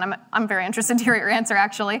tech, and I'm very interested to hear your answer,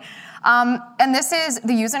 actually. And this is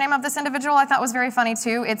the username of this individual. I thought was very funny,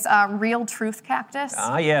 too. It's Real Truth Cactus.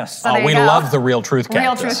 Ah, yes. So we love the Real Truth Cactus.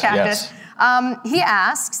 Real Truth Cactus. Yes. He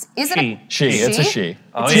asks, is it a she? It's a she.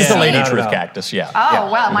 Oh, She's yeah. the Lady No, Truth no. Cactus, yeah. Oh, Yeah.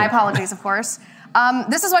 well, my apologies, of course.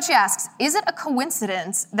 This is what she asks. Is it a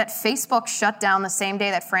coincidence that Facebook shut down the same day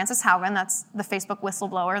that Frances Haugen, that's the Facebook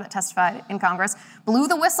whistleblower that testified in Congress, blew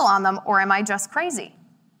the whistle on them, or am I just crazy?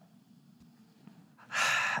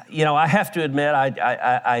 You know, I have to admit,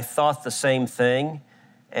 I thought the same thing,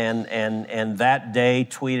 and that day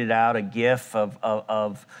tweeted out a GIF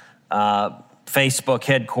of Facebook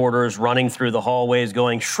headquarters running through the hallways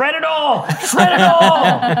going, shred it all, shred it all.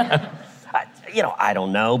 I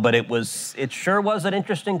don't know, but it sure was an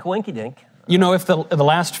interesting coinkydink. You know, if the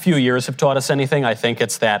last few years have taught us anything, I think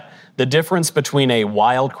it's that the difference between a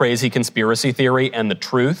wild, crazy conspiracy theory and the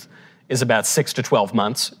truth is about 6 to 12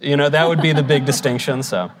 months. You know, that would be the big distinction,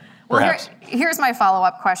 so perhaps. Well, here's my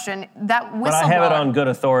follow-up question. That whistleblower... But I have it on good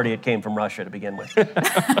authority it came from Russia to begin with.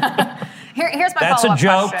 Here's my That's a follow-up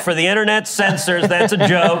joke question. for the internet censors. That's a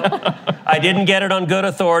joke. I didn't get it on good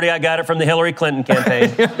authority. I got it from the Hillary Clinton campaign.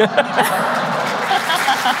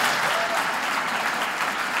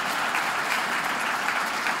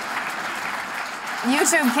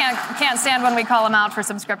 YouTube can't stand when we call them out for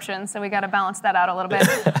subscriptions, so we got to balance that out a little bit.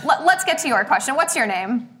 Let's get to your question. What's your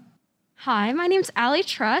name? Hi, my name's Allie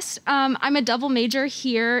Trust. I'm a double major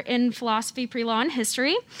here in philosophy, pre-law, and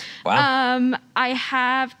history. Wow.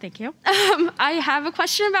 Thank you. I have a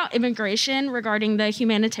question about immigration regarding the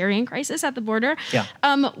humanitarian crisis at the border. Yeah.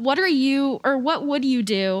 What would you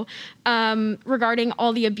do regarding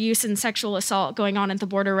all the abuse and sexual assault going on at the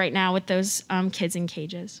border right now with those kids in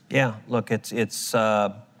cages? Yeah, look, it's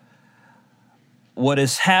what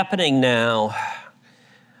is happening now.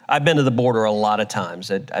 I've been to the border a lot of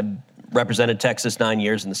times. I've represented Texas 9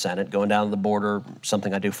 years in the Senate. Going down to the border,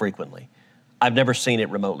 something I do frequently. I've never seen it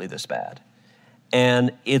remotely this bad.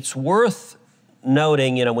 And it's worth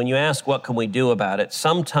noting, you know, when you ask what can we do about it,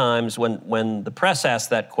 sometimes when the press asks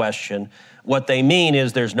that question, what they mean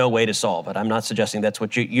is there's no way to solve it. I'm not suggesting that's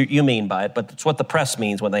what you mean by it, but it's what the press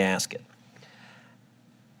means when they ask it.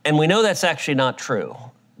 And we know that's actually not true,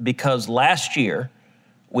 because last year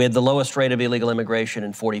we had the lowest rate of illegal immigration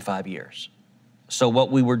in 45 years. So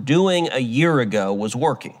what we were doing a year ago was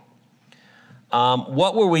working.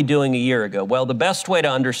 What were we doing a year ago? Well, the best way to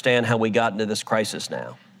understand how we got into this crisis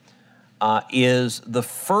now is the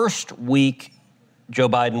first week Joe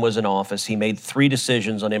Biden was in office, he made 3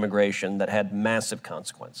 decisions on immigration that had massive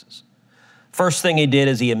consequences. First thing he did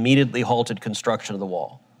is he immediately halted construction of the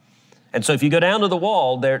wall. And so if you go down to the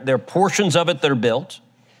wall, there are portions of it that are built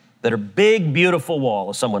that are big, beautiful wall,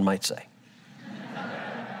 as someone might say.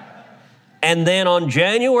 And then on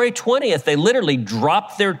January 20th, they literally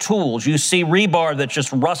dropped their tools. You see rebar that's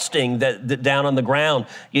just rusting that down on the ground.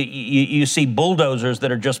 You see bulldozers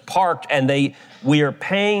that are just parked, and we are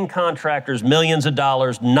paying contractors millions of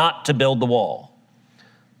dollars not to build the wall.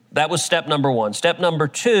 That was step number 1. Step number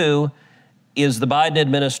 2 is the Biden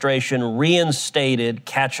administration reinstated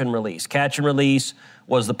catch and release. Catch and release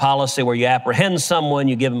was the policy where you apprehend someone,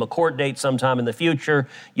 you give them a court date sometime in the future,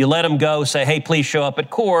 you let them go, say, hey, please show up at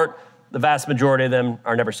court. The vast majority of them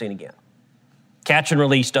are never seen again. Catch and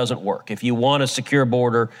release doesn't work. If you want a secure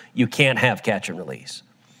border, you can't have catch and release.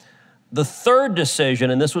 The third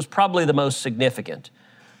decision, and this was probably the most significant,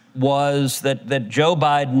 was that Joe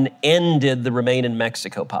Biden ended the Remain in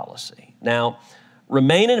Mexico policy. Now,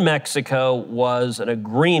 Remain in Mexico was an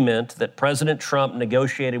agreement that President Trump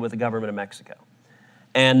negotiated with the government of Mexico.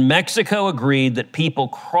 And Mexico agreed that people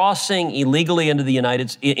crossing illegally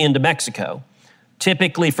into Mexico,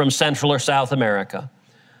 typically from Central or South America,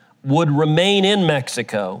 would remain in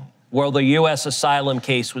Mexico while the U.S. asylum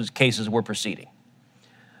cases were proceeding.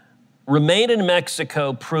 Remain in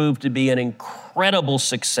Mexico proved to be an incredible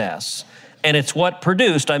success, and it's what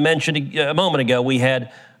produced, I mentioned a moment ago, we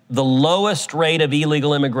had the lowest rate of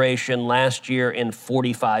illegal immigration last year in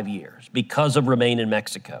 45 years because of Remain in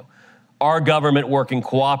Mexico. Our government working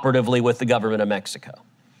cooperatively with the government of Mexico.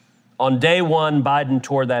 On day one, Biden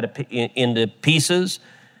tore that into pieces,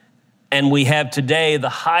 and we have today the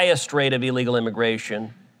highest rate of illegal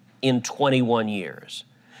immigration in 21 years.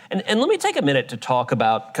 And let me take a minute to talk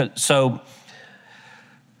about, so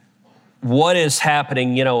what is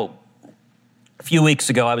happening. A few weeks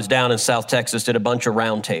ago, I was down in South Texas, did a bunch of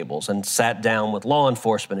roundtables and sat down with law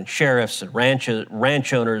enforcement and sheriffs and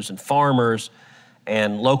ranch owners and farmers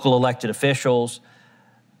and local elected officials.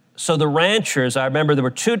 So the ranchers, I remember there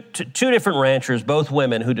were two different ranchers, both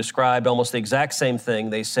women, who described almost the exact same thing.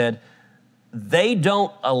 They said they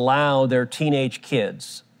don't allow their teenage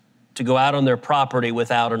kids to go out on their property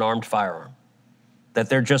without an armed firearm. That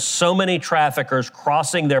there are just so many traffickers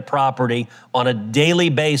crossing their property on a daily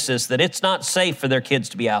basis that it's not safe for their kids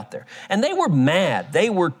to be out there. And they were mad. They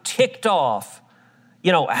were ticked off.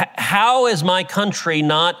 How is my country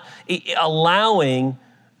not allowing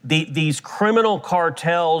these criminal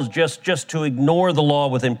cartels just to ignore the law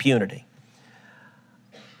with impunity?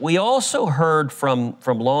 We also heard from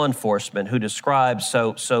law enforcement who described,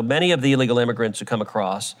 so many of the illegal immigrants who come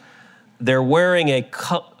across, they're wearing a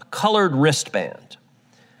colored wristband.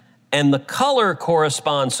 And the color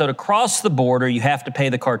corresponds, so to cross the border, you have to pay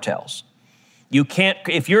the cartels. You can't,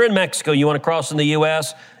 if you're in Mexico, you want to cross in the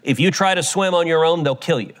U.S., if you try to swim on your own, they'll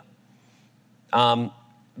kill you.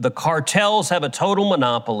 The cartels have a total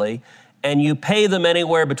monopoly, and you pay them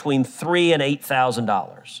anywhere between $3,000 and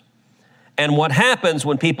 $8,000. And what happens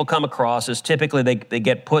when people come across is typically they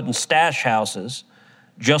get put in stash houses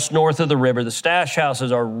just north of the river. The stash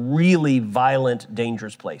houses are really violent,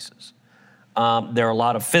 dangerous places. There are a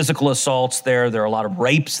lot of physical assaults there. There are a lot of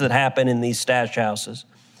rapes that happen in these stash houses.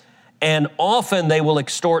 And often they will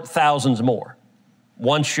extort thousands more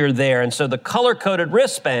once you're there. And so the color-coded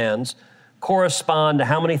wristbands correspond to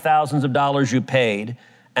how many thousands of dollars you paid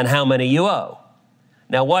and how many you owe.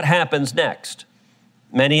 Now, what happens next?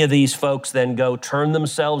 Many of these folks then go turn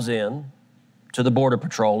themselves in to the Border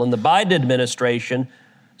Patrol, and the Biden administration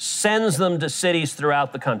sends them to cities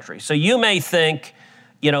throughout the country. So you may think,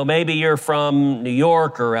 maybe you're from New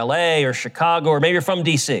York or LA or Chicago, or maybe you're from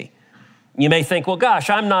DC. You may think, well, gosh,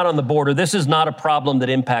 I'm not on the border. This is not a problem that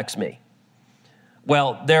impacts me.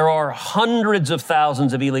 Well, there are hundreds of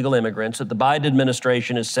thousands of illegal immigrants that the Biden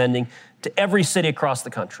administration is sending to every city across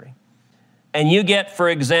the country. And you get, for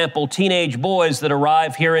example, teenage boys that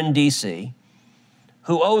arrive here in DC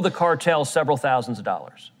who owe the cartel several thousands of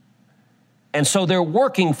dollars. And so they're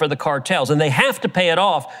working for the cartels, and they have to pay it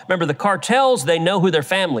off. Remember, the cartels, they know who their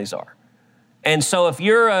families are. And so if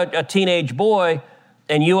you're a teenage boy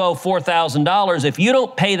and you owe $4,000, if you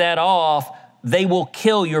don't pay that off, they will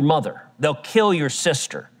kill your mother. They'll kill your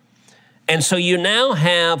sister. And so you now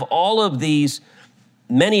have all of these,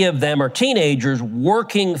 many of them are teenagers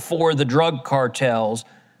working for the drug cartels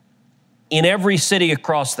in every city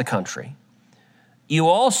across the country. You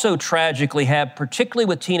also tragically have, particularly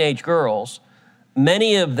with teenage girls,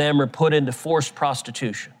 many of them are put into forced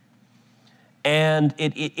prostitution. And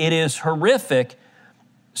it is horrific.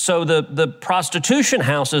 So the prostitution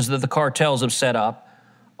houses that the cartels have set up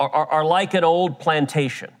are like an old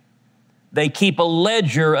plantation. They keep a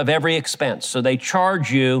ledger of every expense. So they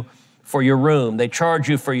charge you for your room. They charge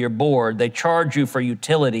you for your board. They charge you for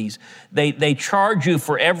utilities. They charge you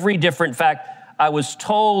for every different fact. I was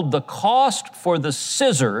told the cost for the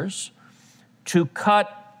scissors to cut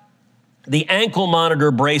the ankle monitor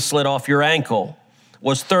bracelet off your ankle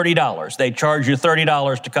was $30. They charge you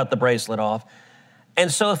 $30 to cut the bracelet off. And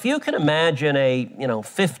so if you can imagine a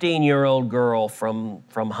 15-year-old girl from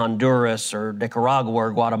Honduras or Nicaragua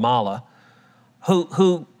or Guatemala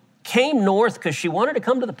who came north because she wanted to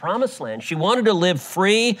come to the promised land. She wanted to live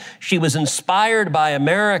free. She was inspired by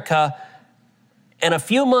America. And a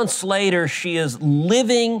few months later, she is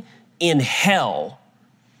living in hell,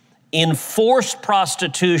 in forced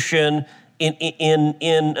prostitution, in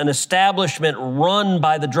an establishment run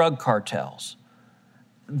by the drug cartels.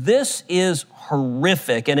 This is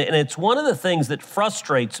horrific, and it's one of the things that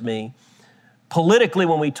frustrates me politically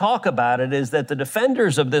when we talk about it, is that the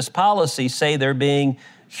defenders of this policy say they're being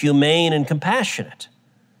humane and compassionate.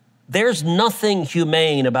 There's nothing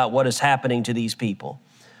humane about what is happening to these people.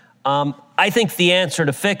 I think the answer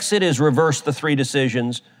to fix it is reverse the three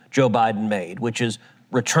decisions Joe Biden made, which is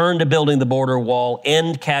return to building the border wall,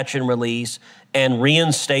 end catch and release, and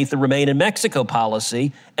reinstate the Remain in Mexico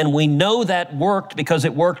policy. And we know that worked because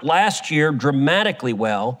it worked last year dramatically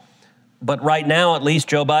well. But right now, at least,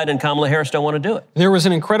 Joe Biden and Kamala Harris don't want to do it. There was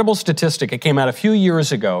an incredible statistic. It came out a few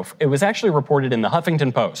years ago. It was actually reported in the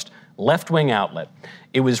Huffington Post, left-wing outlet.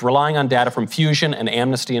 It was relying on data from Fusion and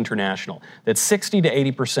Amnesty International that 60 to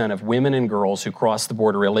 80% of women and girls who cross the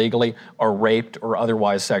border illegally are raped or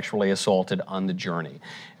otherwise sexually assaulted on the journey.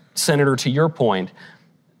 Senator, to your point,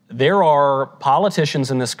 there are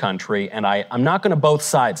politicians in this country, and I'm not going to both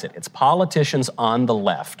sides it. It's politicians on the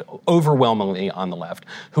left, overwhelmingly on the left,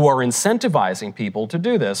 who are incentivizing people to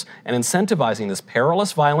do this and incentivizing this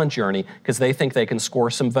perilous, violent journey because they think they can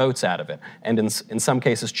score some votes out of it. And in some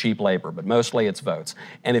cases, cheap labor, but mostly it's votes.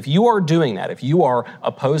 And if you are doing that, if you are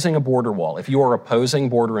opposing a border wall, if you are opposing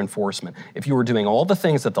border enforcement, if you are doing all the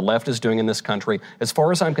things that the left is doing in this country, as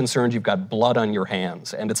far as I'm concerned, you've got blood on your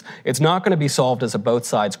hands. And it's not going to be solved as a both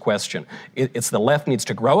sides question. It's the left needs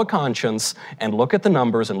to grow a conscience and look at the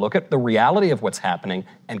numbers and look at the reality of what's happening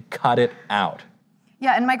and cut it out.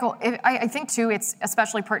 Yeah, and Michael, I think too it's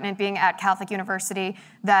especially pertinent being at Catholic University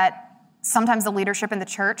that sometimes the leadership in the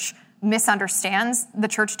church misunderstands the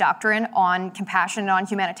church doctrine on compassion and on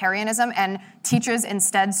humanitarianism and teaches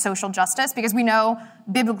instead social justice, because we know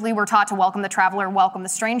biblically we're taught to welcome the traveler, welcome the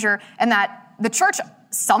stranger, and that the church,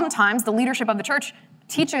 sometimes the leadership of the church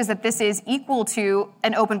teaches that this is equal to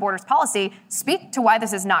an open borders policy. Speak to why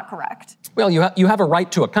this is not correct. Well, you have a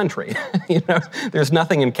right to a country. There's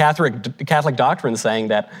nothing in Catholic doctrine saying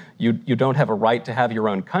that you don't have a right to have your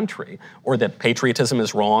own country, or that patriotism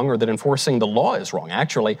is wrong, or that enforcing the law is wrong.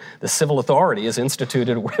 Actually, the civil authority is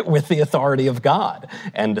instituted with the authority of God.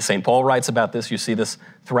 And St. Paul writes about this. You see this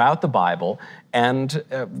throughout the Bible. And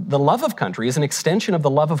the love of country is an extension of the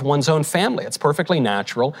love of one's own family. It's perfectly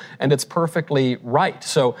natural, and it's perfectly right.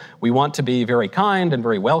 So we want to be very kind and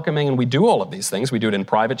very welcoming, and we do all of these things. We do it in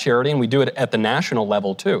private charity, and we do it at the national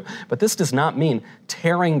level, too. But this does not mean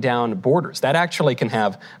tearing down borders. That actually can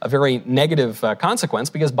have a very negative consequence,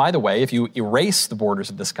 because, by the way, if you erase the borders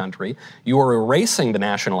of this country, you are erasing the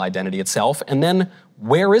national identity itself, and then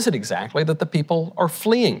where is it exactly that the people are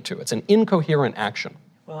fleeing to? It's an incoherent action.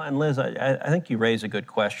 Well, and Liz, I think you raise a good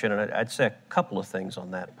question, and I'd say a couple of things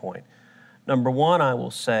on that point. Number one, I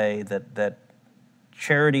will say that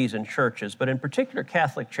charities and churches, but in particular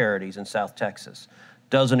Catholic Charities in South Texas,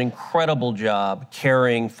 does an incredible job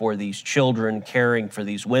caring for these children, caring for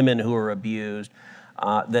these women who are abused.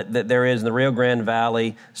 That there is in the Rio Grande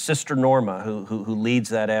Valley, Sister Norma, who leads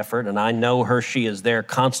that effort, and I know her. She is there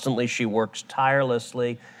constantly. She works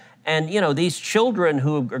tirelessly. And, these children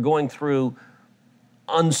who are going through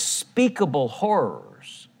unspeakable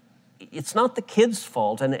horrors, it's not the kids'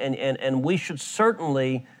 fault, and we should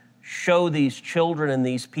certainly show these children and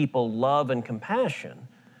these people love and compassion.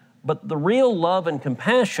 But the real love and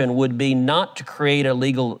compassion would be not to create a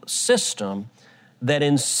legal system that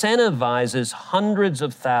incentivizes hundreds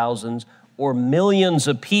of thousands or millions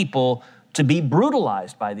of people to be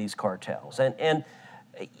brutalized by these cartels. And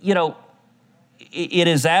it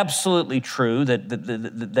is absolutely true that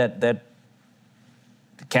the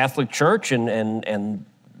Catholic Church and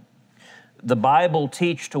the Bible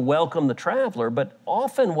teach to welcome the traveler, but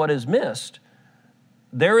often what is missed,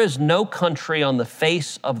 there is no country on the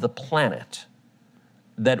face of the planet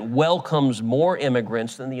that welcomes more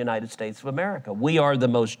immigrants than the United States of America. We are the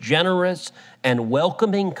most generous and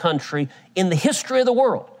welcoming country in the history of the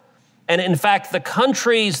world. And in fact, the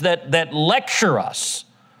countries that lecture us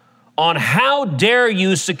on how dare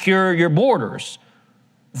you secure your borders,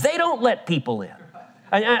 they don't let people in.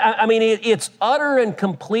 I mean, it's utter and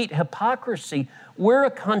complete hypocrisy. We're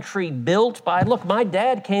a country built by, look, my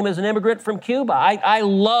dad came as an immigrant from Cuba. I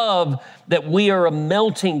love that we are a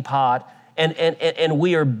melting pot and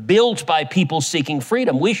we are built by people seeking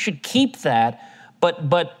freedom. We should keep that,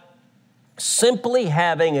 but simply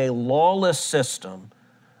having a lawless system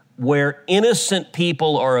where innocent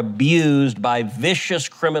people are abused by vicious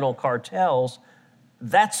criminal cartels,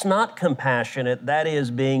 that's not compassionate. That is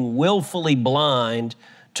being willfully blind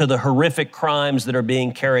to the horrific crimes that are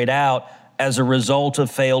being carried out as a result of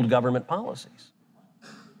failed government policies.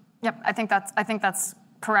 Yep, I think that's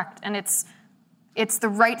correct, and it's the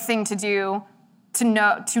right thing to do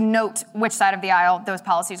to note which side of the aisle those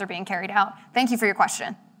policies are being carried out. Thank you for your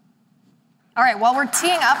question. All right, while we're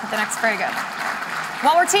teeing up the next, very good.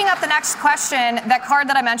 While we're teeing up the next question, that card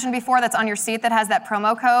that I mentioned before that's on your seat that has that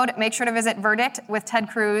promo code, make sure to visit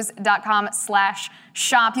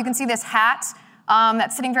verdictwithtedcruz.com/shop. You can see this hat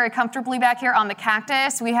that's sitting very comfortably back here on the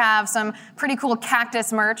Cactus. We have some pretty cool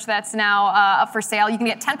Cactus merch that's now up for sale. You can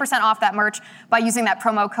get 10% off that merch by using that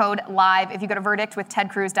promo code LIVE if you go to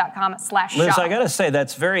verdictwithtedcruz.com/shop. Liz, I got to say,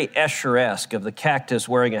 that's very Escher-esque of the cactus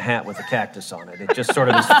wearing a hat with a cactus on it. It just sort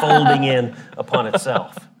of is folding in upon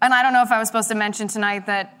itself. And I don't know if I was supposed to mention tonight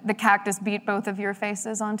that the Cactus beat both of your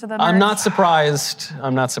faces onto the merch. I'm not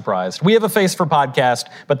surprised. We have a face for podcast,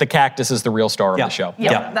 but the Cactus is the real star of the show.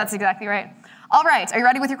 Yeah, that's exactly right. All right, are you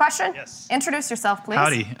ready with your question? Yes. Introduce yourself, please.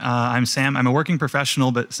 Howdy, I'm Sam. I'm a working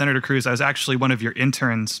professional, but Senator Cruz, I was actually one of your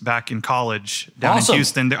interns back in college down in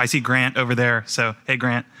Houston. I see Grant over there, so hey,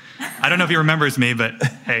 Grant. I don't know if he remembers me, but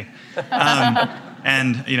hey.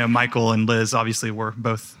 And, Michael and Liz, obviously,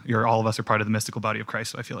 all of us are part of the mystical body of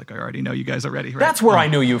Christ, so I feel like I already know you guys already, right? That's where I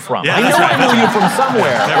knew you from. Yeah, I knew you from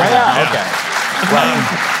somewhere. Okay.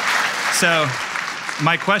 So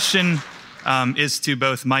my question is to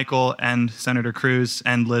both Michael and Senator Cruz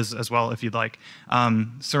and Liz as well, if you'd like,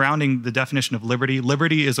 surrounding the definition of liberty.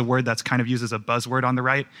 Liberty is a word that's kind of used as a buzzword on the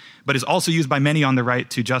right, but is also used by many on the right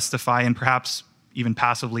to justify and perhaps even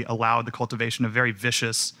passively allow the cultivation of very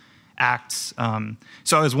vicious acts.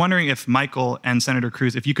 So I was wondering if Michael and Senator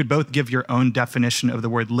Cruz, if you could both give your own definition of the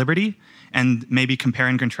word liberty and maybe compare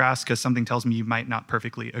and contrast, because something tells me you might not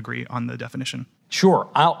perfectly agree on the definition. Sure.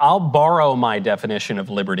 I'll borrow my definition of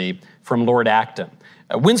liberty from Lord Acton.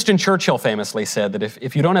 Winston Churchill famously said that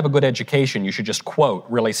if you don't have a good education, you should just quote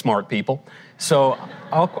really smart people. So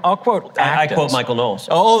I'll quote Acton. I quote Michael Knowles.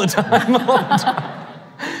 All the time.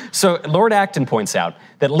 So Lord Acton points out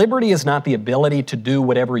that liberty is not the ability to do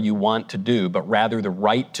whatever you want to do, but rather the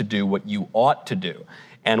right to do what you ought to do.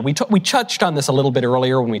 And we touched on this a little bit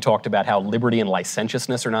earlier when we talked about how liberty and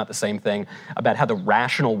licentiousness are not the same thing, about how the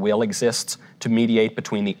rational will exists to mediate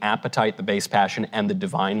between the appetite, the base passion, and the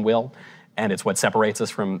divine will, and it's what separates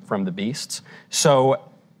us from the beasts. So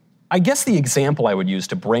I guess the example I would use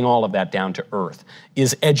to bring all of that down to earth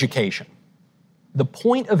is education. The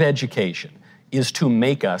point of education is to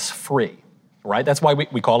make us free, right? That's why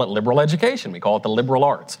we call it liberal education. We call it the liberal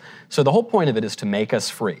arts. So the whole point of it is to make us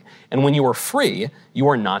free. And when you are free, you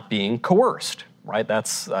are not being coerced, right?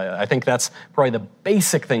 I think that's probably the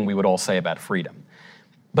basic thing we would all say about freedom.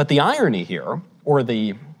 But the irony here, or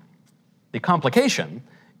the complication,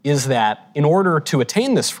 is that in order to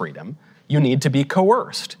attain this freedom, you need to be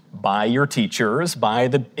coerced by your teachers, by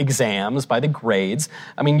the exams, by the grades.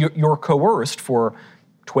 I mean, you're coerced for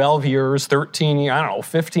 12 years, 13 years,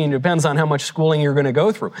 15, depends on how much schooling you're going to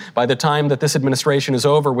go through. By the time that this administration is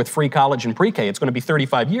over with free college and pre-K, it's going to be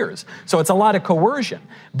 35 years. So it's a lot of coercion,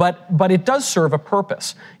 but it does serve a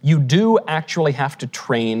purpose. You do actually have to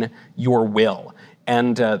train your will.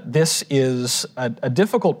 And this is a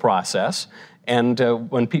difficult process. And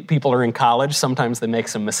when people are in college, sometimes they make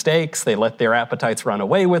some mistakes. They let their appetites run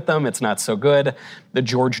away with them. It's not so good. The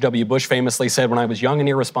George W. Bush famously said, when I was young and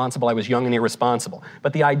irresponsible, I was young and irresponsible.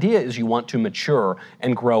 But the idea is you want to mature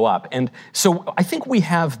and grow up. And so I think we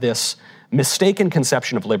have this mistaken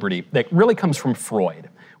conception of liberty that really comes from Freud.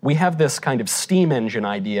 We have this kind of steam engine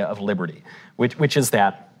idea of liberty, which is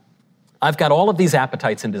that I've got all of these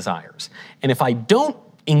appetites and desires. And if I don't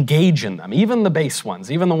engage in them, even the base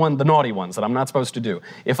ones, even the naughty ones that I'm not supposed to do,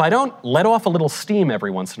 if I don't let off a little steam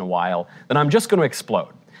every once in a while, then I'm just going to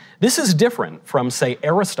explode. This is different from, say,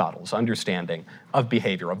 Aristotle's understanding of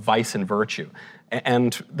behavior, of vice and virtue,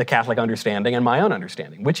 and the Catholic understanding and my own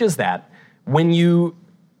understanding, which is that when you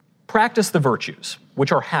practice the virtues,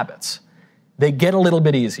 which are habits, they get a little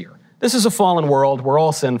bit easier. This is a fallen world. We're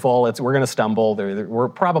all sinful. We're going to stumble. We're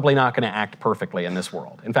probably not going to act perfectly in this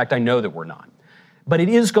world. In fact, I know that we're not. But it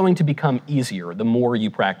is going to become easier the more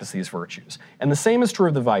you practice these virtues. And the same is true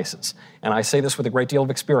of the vices. And I say this with a great deal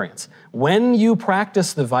of experience. When you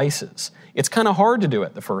practice the vices, it's kind of hard to do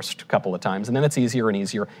it the first couple of times, and then it's easier and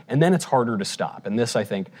easier, and then it's harder to stop. And this, I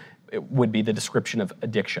think, would be the description of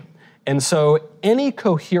addiction. And so any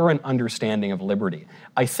coherent understanding of liberty,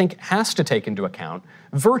 I think, has to take into account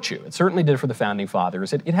virtue. It certainly did for the Founding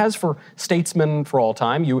Fathers. It has for statesmen for all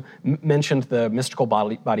time. You mentioned the mystical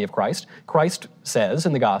body of Christ. Christ says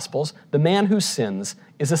in the Gospels, the man who sins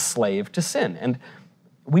is a slave to sin. And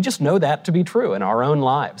we just know that to be true in our own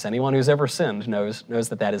lives. Anyone who's ever sinned knows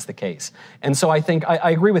that that is the case. And so I think, I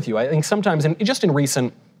agree with you. I think sometimes, just in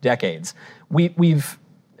recent decades, we've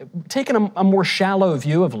taken a more shallow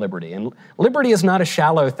view of liberty. And liberty is not a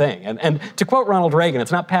shallow thing. And to quote Ronald Reagan,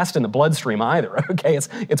 it's not passed in the bloodstream either, okay?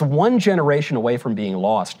 It's one generation away from being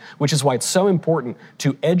lost, which is why it's so important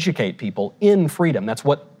to educate people in freedom. That's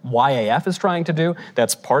what YAF is trying to do.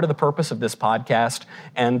 That's part of the purpose of this podcast.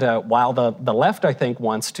 And while the left, I think,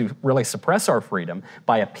 wants to really suppress our freedom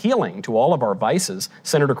by appealing to all of our vices,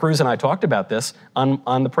 Senator Cruz and I talked about this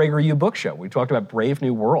on the PragerU book show. We talked about Brave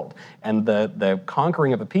New World and the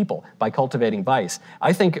conquering of a people by cultivating vice.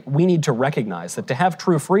 I think we need to recognize that to have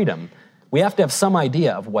true freedom, we have to have some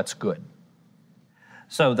idea of what's good.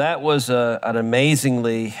 So that was an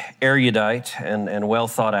amazingly erudite and well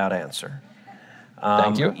thought out answer.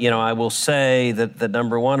 Thank you. You know, I will say that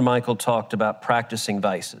number one, Michael talked about practicing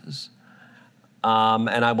vices.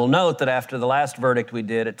 And I will note that after the last verdict we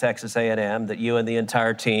did at Texas A&M, that you and the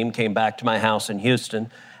entire team came back to my house in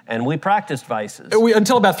Houston, and we practiced vices.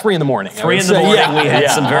 Until about 3 in the morning. 3 in the morning, we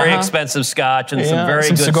had some very expensive scotch and some very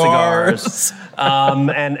good cigars.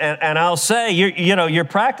 And I'll say, your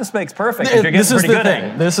practice makes perfect. You're getting this is pretty the good thing.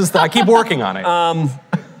 at it. This is I keep working on it.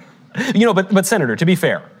 But Senator, to be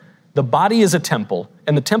fair, the body is a temple,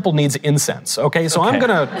 and the temple needs incense. Okay, so I'm going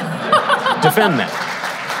to defend that.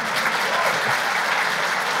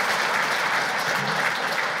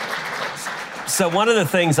 So one of the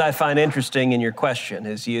things I find interesting in your question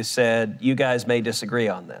is you said you guys may disagree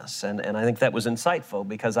on this, and I think that was insightful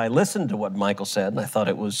because I listened to what Michael said, and I thought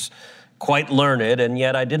it was quite learned, and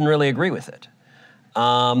yet I didn't really agree with it.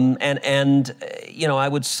 I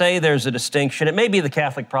would say there's a distinction. It may be the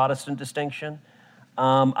Catholic-Protestant distinction.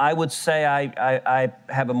 I would say I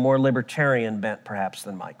have a more libertarian bent, perhaps,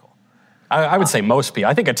 than Michael. I would say most people.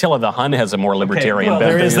 I think Attila the Hun has a more libertarian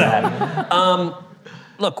bent. There is that.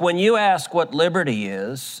 Look, when you ask what liberty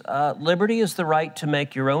is the right to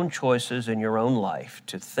make your own choices in your own life,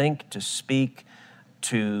 to think, to speak,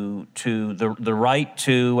 to the right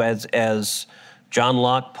to, as John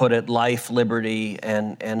Locke put it, life, liberty,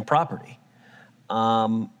 and property.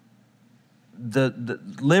 The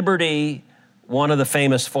liberty. One of the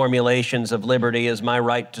famous formulations of liberty is my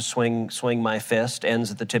right to swing my fist ends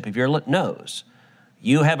at the tip of your nose.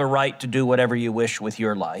 You have a right to do whatever you wish with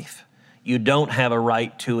your life. You don't have a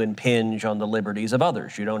right to impinge on the liberties of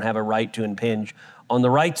others. You don't have a right to impinge on the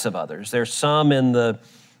rights of others. There's some in the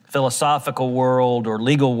philosophical world or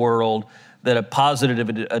legal world that have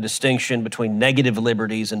posited a distinction between negative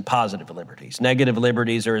liberties and positive liberties. Negative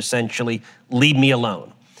liberties are essentially leave me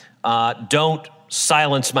alone. Don't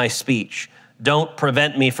silence my speech. Don't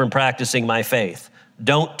prevent me from practicing my faith.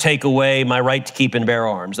 Don't take away my right to keep and bear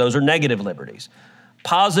arms. Those are negative liberties.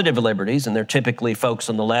 Positive liberties, and they're typically folks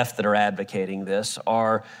on the left that are advocating this,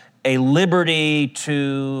 are a liberty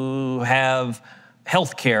to have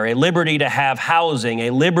health care, a liberty to have housing,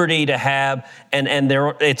 a liberty to have,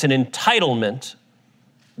 it's an entitlement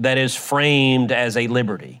that is framed as a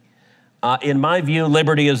liberty. In my view,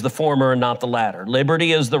 liberty is the former and not the latter.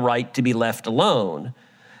 Liberty is the right to be left alone.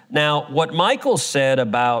 Now, what Michael said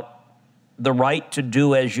about the right to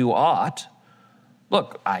do as you ought,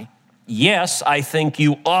 look, yes, I think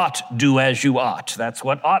you ought do as you ought. That's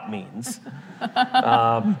what ought means.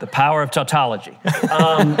 The power of tautology. But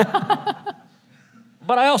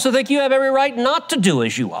I also think you have every right not to do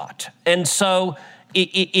as you ought. And so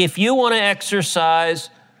if you want to exercise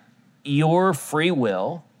your free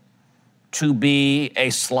will to be a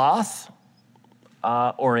sloth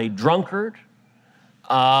or a drunkard,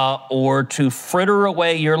 or to fritter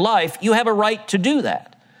away your life, you have a right to do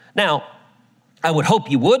that. Now, I would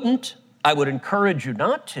hope you wouldn't. I would encourage you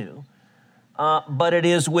not to. But it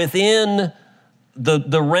is within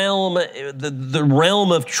the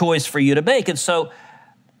realm of choice for you to make. And so,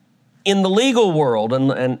 in the legal world,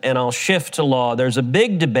 and I'll shift to law, there's a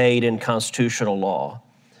big debate in constitutional law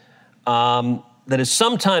that is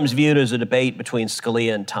sometimes viewed as a debate between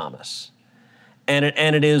Scalia and Thomas. And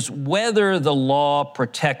it is whether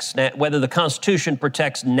the Constitution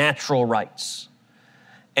protects natural rights.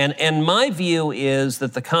 And my view is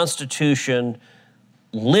that the Constitution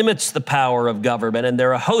limits the power of government, and there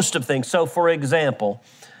are a host of things. So, for example,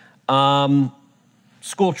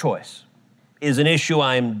 school choice is an issue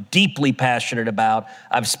I'm deeply passionate about.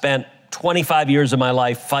 I've spent 25 years of my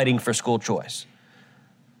life fighting for school choice.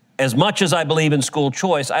 As much as I believe in school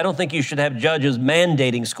choice, I don't think you should have judges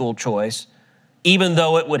mandating school choice, even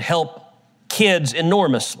though it would help kids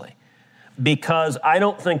enormously, because I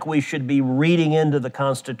don't think we should be reading into the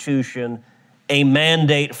Constitution a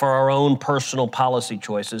mandate for our own personal policy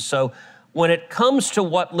choices. So when it comes to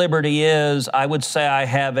what liberty is, I would say I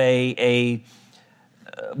have a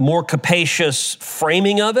more capacious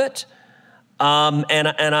framing of it,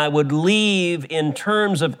 and I would leave in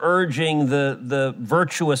terms of urging the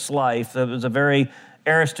virtuous life. That was a very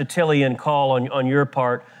Aristotelian call on your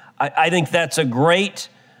part. I think that's a great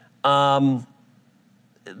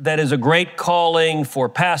that is a great calling for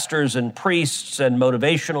pastors and priests and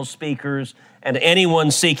motivational speakers and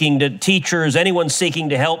teachers, anyone seeking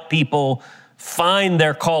to help people find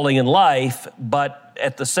their calling in life. But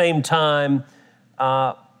at the same time,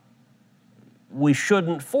 we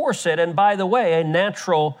shouldn't force it. And by the way, a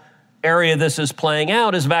natural area this is playing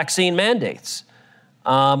out is vaccine mandates,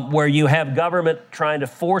 where you have government trying to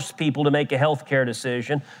force people to make a healthcare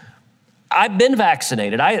decision. I've been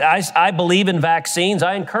vaccinated. I believe in vaccines.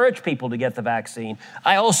 I encourage people to get the vaccine.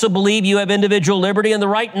 I also believe you have individual liberty and the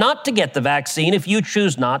right not to get the vaccine if you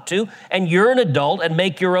choose not to, and you're an adult and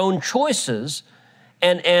make your own choices.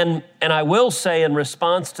 And I will say in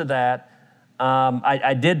response to that,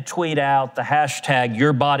 I did tweet out the hashtag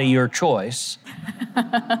 "Your Body, Your Choice,"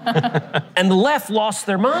 and the left lost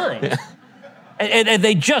their mind. And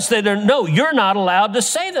they said, no, you're not allowed to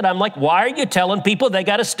say that. I'm like, why are you telling people they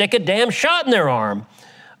got to stick a damn shot in their arm?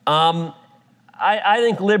 I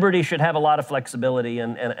think liberty should have a lot of flexibility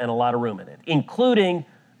and a lot of room in it, including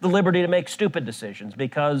the liberty to make stupid decisions,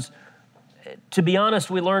 because to be honest,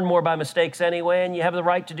 we learn more by mistakes anyway, and you have the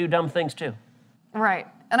right to do dumb things too. Right.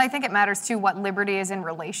 And I think it matters, too, what liberty is in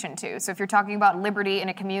relation to. So if you're talking about liberty in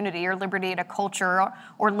a community or liberty in a culture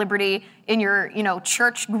or liberty in your,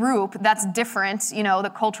 church group, that's different,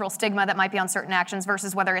 the cultural stigma that might be on certain actions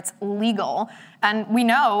versus whether it's legal. And we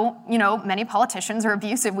know, many politicians are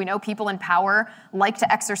abusive. We know people in power like to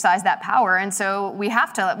exercise that power. And so we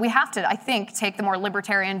have to, I think, take the more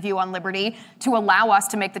libertarian view on liberty to allow us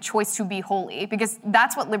to make the choice to be holy, because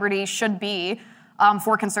that's what liberty should be.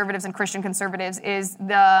 For conservatives and Christian conservatives is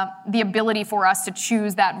the ability for us to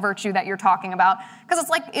choose that virtue that you're talking about. Because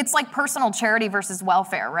it's like personal charity versus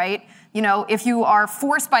welfare, right? If you are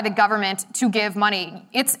forced by the government to give money,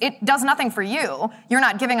 it does nothing for you. You're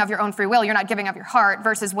not giving of your own free will. You're not giving of your heart.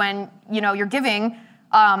 Versus when you're giving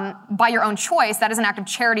by your own choice, that is an act of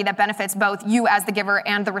charity that benefits both you as the giver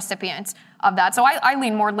and the recipient of that. So I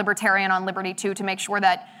lean more libertarian on liberty too, to make sure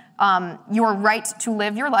that your right to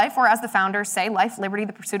live your life, or as the founders say, life, liberty,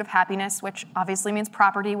 the pursuit of happiness, which obviously means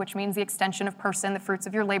property, which means the extension of person, the fruits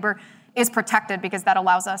of your labor, is protected, because that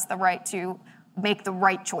allows us the right to make the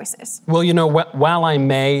right choices. Well, while I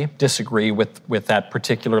may disagree with that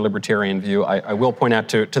particular libertarian view, I will point out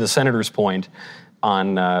to the senator's point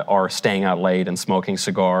on our staying out late and smoking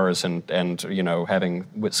cigars and having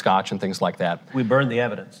with scotch and things like that. We burn the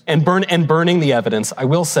evidence. And burning the evidence. I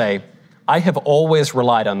will say, I have always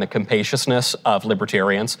relied on the capaciousness of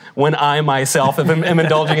libertarians when I myself am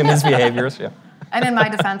indulging in these behaviors. Yeah. And in my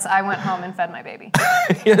defense, I went home and fed my baby.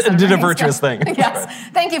 Did a virtuous thing. Yes. Right.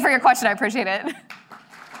 Thank you for your question. I appreciate it.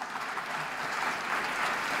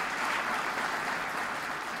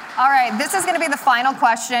 All right, this is going to be the final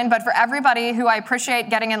question, but for everybody who I appreciate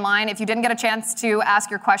getting in line, if you didn't get a chance to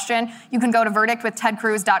ask your question, you can go to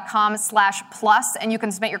verdictwithtedcruz.com/plus, and you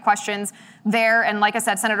can submit your questions there. And like I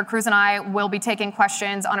said, Senator Cruz and I will be taking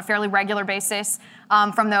questions on a fairly regular basis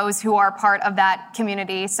from those who are part of that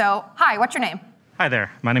community. So, hi, what's your name? Hi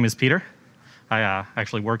there, my name is Peter. I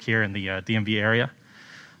actually work here in the DMV area.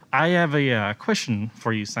 I have a question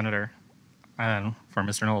for you, Senator, for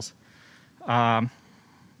Mr. Knowles.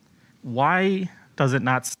 Why does it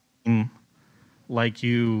not seem like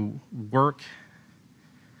you work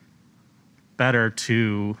better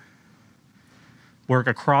to work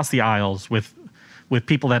across the aisles with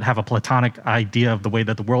people that have a Platonic idea of the way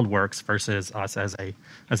that the world works versus us as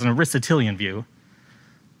an Aristotelian view?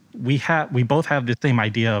 We both have the same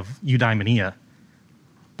idea of eudaimonia,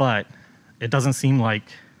 but it doesn't seem like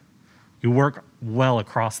you work well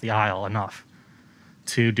across the aisle enough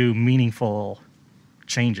to do meaningful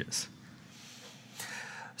changes.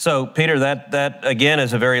 So, Peter, that again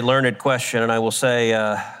is a very learned question, and I will say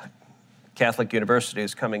Catholic University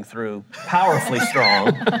is coming through powerfully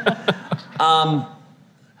strong.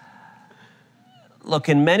 Look,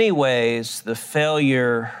 in many ways, the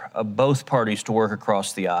failure of both parties to work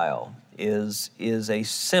across the aisle is a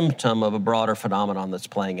symptom of a broader phenomenon that's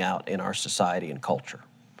playing out in our society and culture,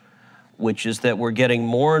 which is that we're getting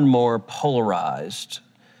more and more polarized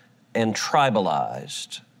and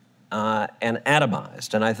tribalized and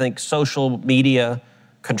atomized. And I think social media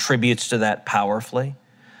contributes to that powerfully.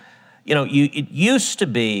 It used to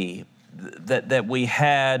be that we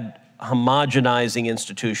had homogenizing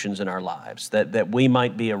institutions in our lives, that we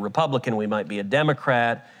might be a Republican, we might be a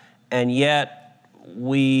Democrat, and yet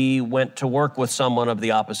we went to work with someone of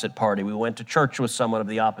the opposite party. We went to church with someone of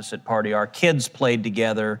the opposite party. Our kids played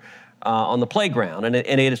together on the playground. And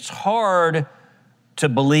it's hard to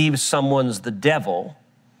believe someone's the devil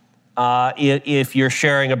if you're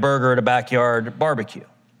sharing a burger at a backyard barbecue.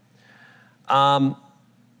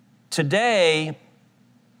 Today,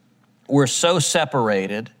 we're so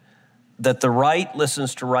separated that the right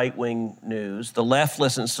listens to right-wing news, the left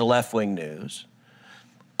listens to left-wing news.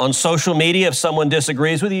 On social media, if someone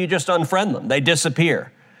disagrees with you, you just unfriend them. They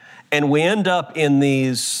disappear. And we end up in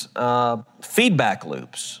these feedback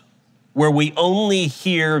loops where we only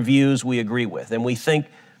hear views we agree with, and we think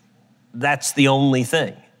that's the only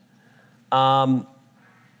thing.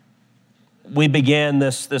 We began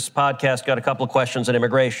this podcast, got a couple of questions on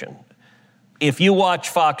immigration. If you watch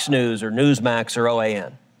Fox News or Newsmax or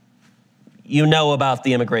OAN, you know about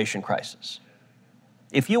the immigration crisis.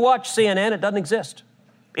 If you watch CNN, it doesn't exist.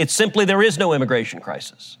 It's simply there is no immigration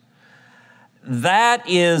crisis. That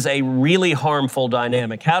is a really harmful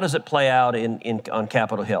dynamic. How does it play out on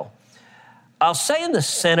Capitol Hill? I'll say in the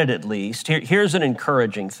Senate at least, here's an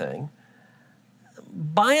encouraging thing.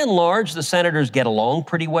 By and large, the senators get along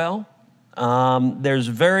pretty well. There's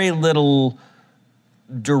very little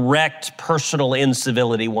direct personal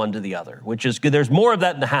incivility one to the other, which is good. There's more of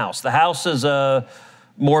that in the House. The House is a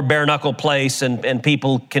more bare-knuckle place, and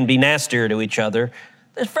people can be nastier to each other.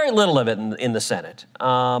 There's very little of it in the Senate. There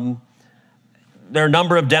are a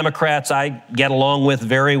number of Democrats I get along with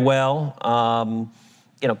very well.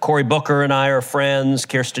 Cory Booker and I are friends.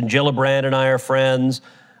 Kirsten Gillibrand and I are friends.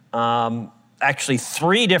 Actually,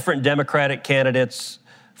 3 different Democratic candidates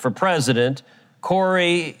for president,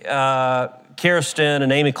 Cory, Kirsten,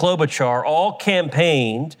 and Amy Klobuchar, all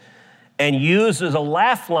campaigned and used as a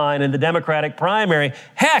laugh line in the Democratic primary,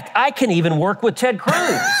 heck, I can even work with Ted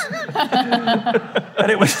Cruz.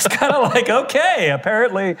 And it was just kind of like, okay,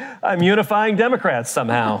 apparently I'm unifying Democrats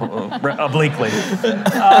somehow, obliquely.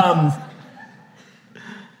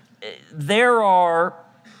 There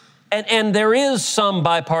is some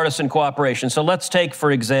bipartisan cooperation. So let's take,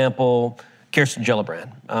 for example, Kirsten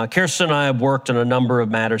Gillibrand. Kirsten and I have worked on a number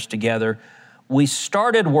of matters together. We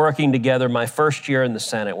started working together my first year in the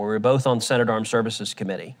Senate, where we were both on Senate Armed Services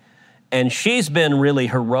Committee. And she's been really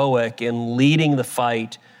heroic in leading the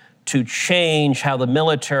fight to change how the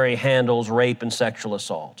military handles rape and sexual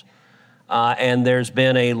assault. And there's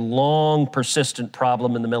been a long, persistent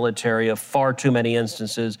problem in the military of far too many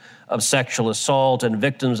instances of sexual assault and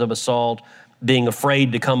victims of assault being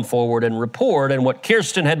afraid to come forward and report. And what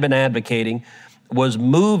Kirsten had been advocating was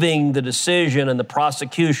moving the decision and the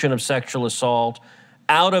prosecution of sexual assault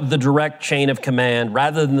out of the direct chain of command,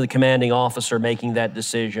 rather than the commanding officer making that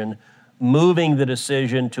decision, moving the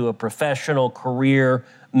decision to a professional career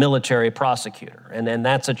military prosecutor. And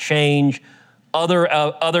that's a change.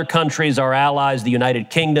 Other countries, our allies, the United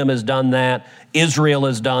Kingdom has done that, Israel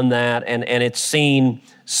has done that, and it's seen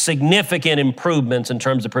significant improvements in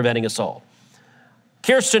terms of preventing assault.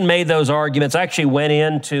 Kirsten made those arguments. I actually went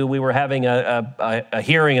into, we were having a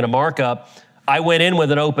hearing and a markup. I went in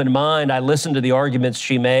with an open mind. I listened to the arguments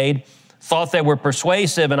she made, thought they were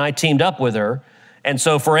persuasive, and I teamed up with her. And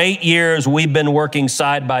so for 8 years, we've been working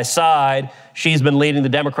side by side. She's been leading the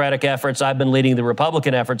Democratic efforts. I've been leading the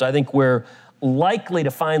Republican efforts. I think we're likely to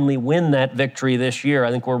finally win that victory this year. I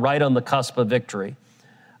think we're right on the cusp of victory.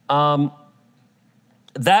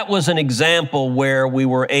 That was an example where we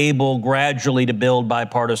were able gradually to build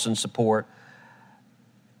bipartisan support.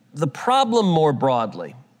 The problem more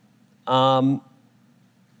broadly,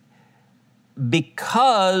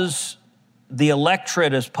 because the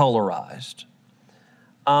electorate is polarized,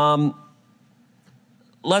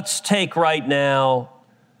 let's take right now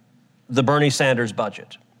the Bernie Sanders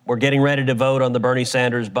budget. We're getting ready to vote on the Bernie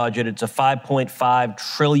Sanders budget. It's a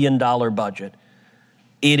 $5.5 trillion budget.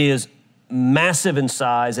 It is massive in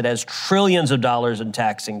size. It has trillions of dollars in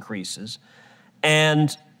tax increases.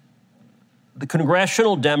 And the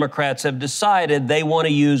congressional Democrats have decided they want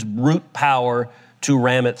to use brute power to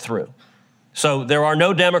ram it through. So there are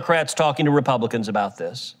no Democrats talking to Republicans about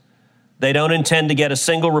this. They don't intend to get a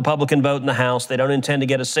single Republican vote in the House. They don't intend to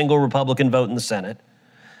get a single Republican vote in the Senate.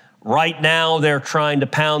 Right now, they're trying to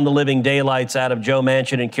pound the living daylights out of Joe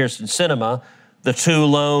Manchin and Kyrsten Sinema, the 2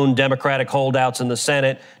 lone Democratic holdouts in the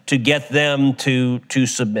Senate, to get them to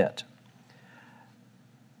submit.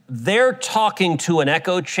 They're talking to an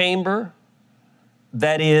echo chamber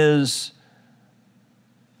that is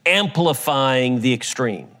amplifying the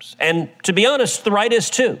extremes. And to be honest, the right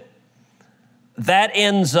is too. That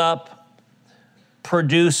ends up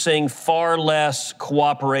producing far less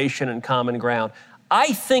cooperation and common ground.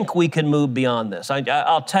 I think we can move beyond this.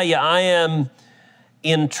 I'll tell you, I am,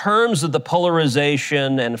 in terms of the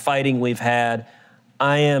polarization and fighting we've had,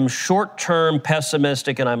 I am short-term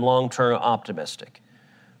pessimistic and I'm long-term optimistic.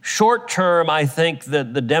 Short-term, I think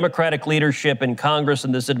that the Democratic leadership in Congress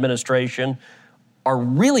and this administration are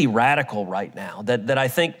really radical right now. That I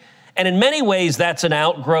think, and in many ways, that's an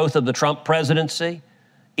outgrowth of the Trump presidency.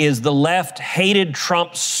 is the left hated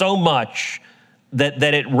Trump so much that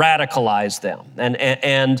it radicalized them.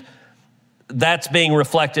 And that's being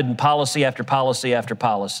reflected in policy after policy after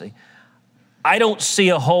policy. I don't see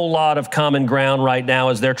a whole lot of common ground right now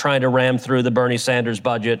as they're trying to ram through the Bernie Sanders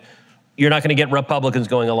budget. You're not going to get Republicans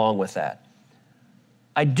going along with that.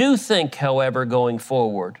 I do think, however, going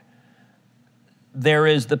forward, there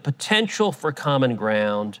is the potential for common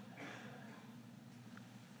ground,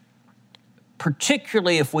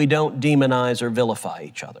 particularly if we don't demonize or vilify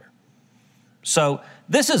each other. So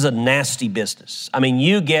this is a nasty business. I mean,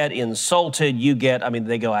 you get insulted,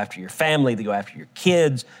 they go after your family, they go after your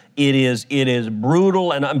kids. It is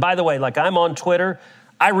brutal. And by the way, like, I'm on Twitter.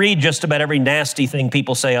 I read just about every nasty thing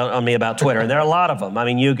people say on me about Twitter, and there are a lot of them. I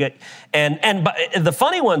mean, you get, but the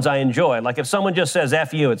funny ones I enjoy. Like, if someone just says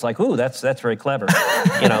 "F you," it's like, ooh, that's very clever.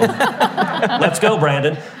 You know, let's go,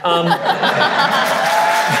 Brandon.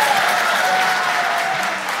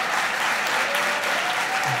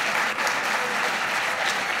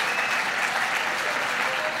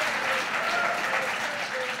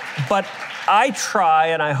 But I try,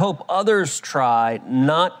 and I hope others try,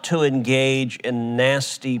 not to engage in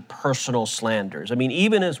nasty personal slanders. I mean,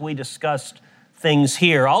 even as we discussed things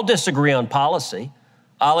here, I'll disagree on policy.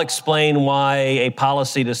 I'll explain why a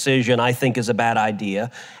policy decision I think is a bad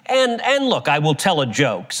idea. And look, I will tell a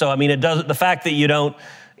joke. So, I mean, the fact that you don't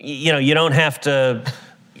have to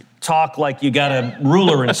talk like you got a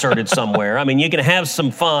ruler inserted somewhere. I mean, you can have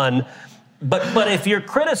some fun. But if you're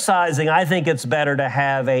criticizing, I think it's better to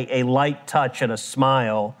have a light touch and a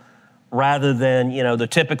smile rather than, the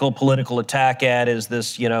typical political attack ad is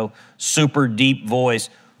this, super deep voice.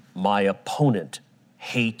 My opponent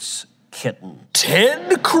hates kittens.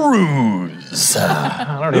 Ted Cruz.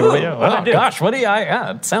 I don't even know. Oh, gosh,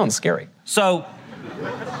 it sounds scary. So. You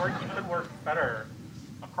could work better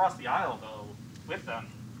across the aisle, though, with them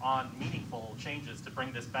on meaningful changes to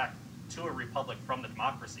bring this back to a republic from the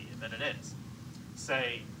democracy that it is.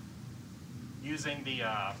 Say, using the...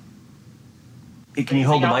 Can you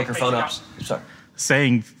hold the microphone up? Sorry.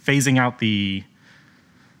 Saying phasing out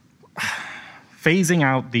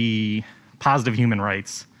the positive human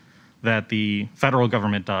rights that the federal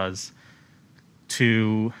government does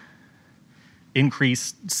to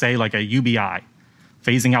increase, say, like a UBI,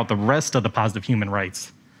 phasing out the rest of the positive human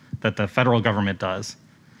rights that the federal government does,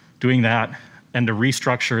 doing that, and to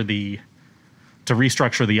restructure the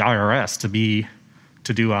IRS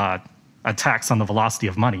to do a tax on the velocity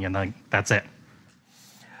of money, and then that's it.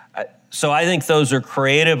 So I think those are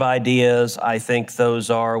creative ideas. I think those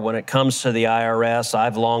are, when it comes to the IRS,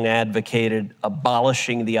 I've long advocated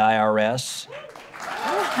abolishing the IRS.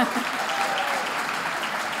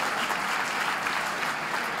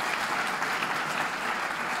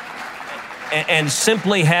 And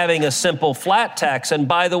simply having a simple flat tax. And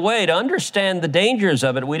by the way, to understand the dangers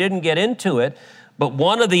of it, we didn't get into it, but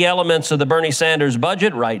one of the elements of the Bernie Sanders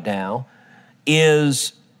budget right now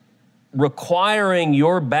is requiring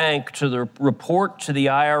your bank to report to the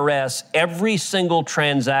IRS every single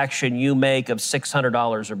transaction you make of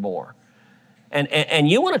 $600 or more. And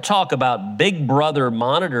you want to talk about Big Brother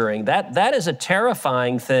monitoring, that is a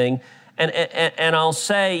terrifying thing. And I'll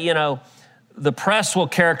say, the press will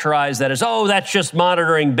characterize that as, that's just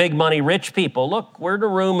monitoring big money rich people. Look, we're in a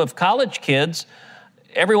room of college kids.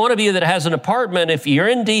 Every one of you that has an apartment, if you're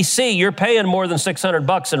in D.C., you're paying more than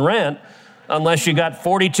 $600 in rent, unless you got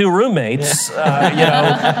 42 roommates.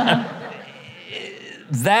 That,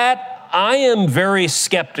 I am very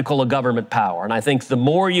skeptical of government power. And I think the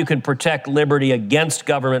more you can protect liberty against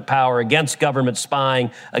government power, against government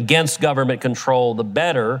spying, against government control, the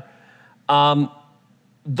better.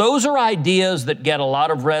 Those are ideas that get a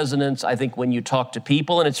lot of resonance, I think, when you talk to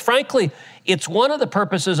people. And it's one of the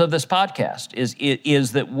purposes of this podcast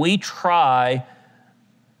is that we try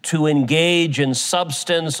to engage in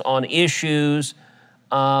substance on issues.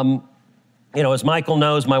 As Michael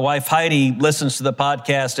knows, my wife Heidi listens to the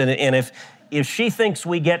podcast, and if she thinks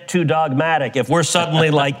we get too dogmatic, if we're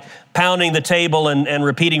suddenly like pounding the table and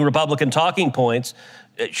repeating Republican talking points,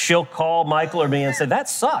 she'll call Michael or me and say, that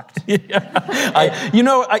sucked.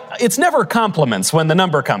 It's never compliments when the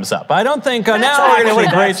number comes up. I don't think,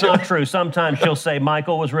 that's not true. Sometimes she'll say,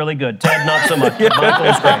 Michael was really good. Ted, not so much. Michael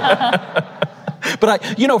was great. But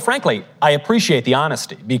frankly, I appreciate the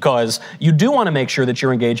honesty, because you do want to make sure that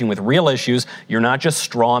you're engaging with real issues. You're not just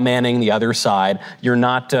straw manning the other side. You're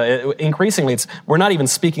not, increasingly, we're not even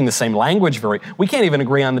speaking the same language we can't even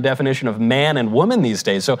agree on the definition of man and woman these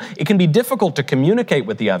days. So it can be difficult to communicate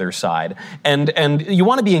with the other side. And you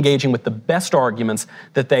want to be engaging with the best arguments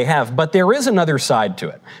that they have. But there is another side to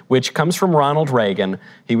it, which comes from Ronald Reagan.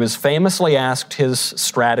 He was famously asked his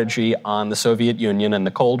strategy on the Soviet Union and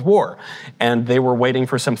the Cold War. And they were waiting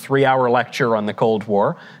for some 3-hour lecture on the Cold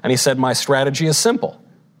War. And he said, my strategy is simple.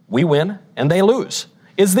 We win and they lose.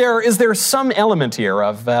 Is there some element here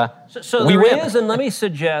of so we there win? is, and let me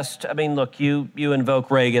suggest, look, you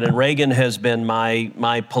invoke Reagan, and Reagan has been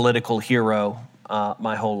my political hero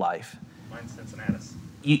my whole life. Mine's Cincinnati.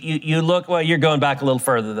 You look, well, you're going back a little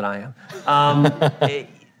further than I am.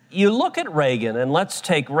 You look at Reagan, and let's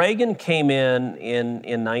take, Reagan came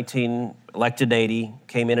in 19, elected in 80,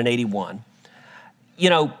 came in 81.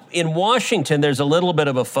 In Washington, there's a little bit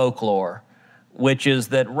of a folklore, which is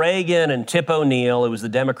that Reagan and Tip O'Neill, who was the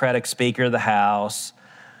Democratic Speaker of the House,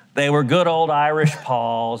 they were good old Irish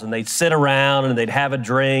Pauls, and they'd sit around and they'd have a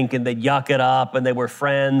drink and they'd yuck it up, and they were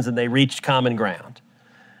friends and they reached common ground.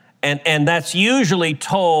 And that's usually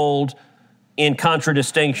told in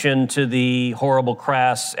contradistinction to the horrible,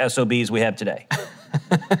 crass SOBs we have today.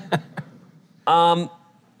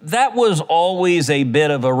 That was always a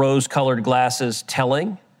bit of a rose-colored glasses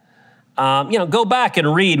telling. Go back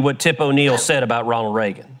and read what Tip O'Neill said about Ronald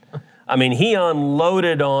Reagan. He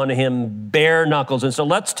unloaded on him bare knuckles. And so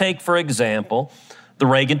let's take, for example, the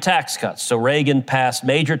Reagan tax cuts. So Reagan passed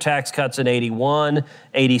major tax cuts in 81,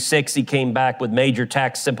 86, he came back with major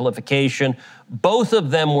tax simplification. Both of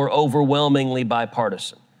them were overwhelmingly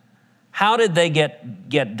bipartisan. How did they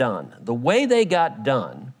get done? The way they got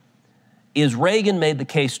done is Reagan made the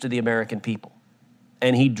case to the American people.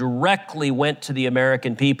 And he directly went to the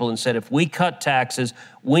American people and said, if we cut taxes,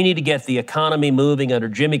 we need to get the economy moving. Under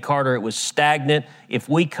Jimmy Carter, it was stagnant. If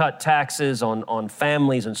we cut taxes on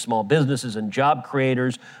families and small businesses and job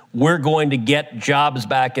creators, we're going to get jobs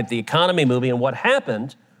back, get the economy moving. And what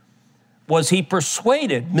happened was he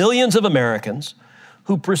persuaded millions of Americans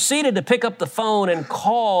who proceeded to pick up the phone and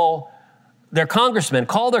call their congressmen,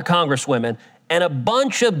 call their congresswomen, and a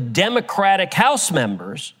bunch of Democratic House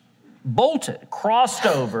members bolted, crossed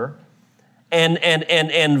over,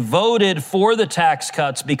 and voted for the tax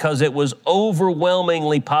cuts because it was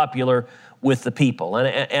overwhelmingly popular with the people.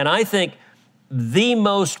 And I think the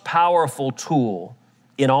most powerful tool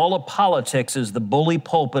in all of politics is the bully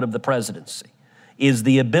pulpit of the presidency, is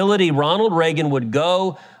the ability Ronald Reagan would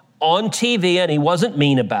go on TV, and he wasn't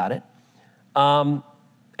mean about it. And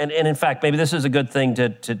in fact, maybe this is a good thing to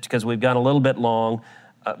because we've gone a little bit long,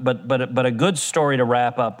 but a good story to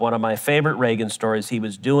wrap up. One of my favorite Reagan stories, he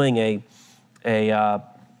was doing a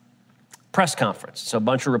press conference. So a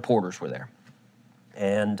bunch of reporters were there.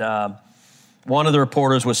 And one of the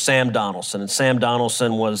reporters was Sam Donaldson. And Sam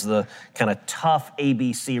Donaldson was the kind of tough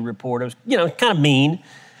ABC reporter, kind of mean.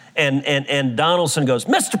 And Donaldson goes,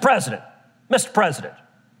 Mr. President,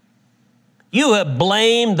 you have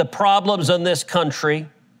blamed the problems in this country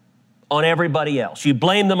on everybody else. You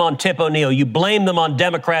blame them on Tip O'Neill. You blame them on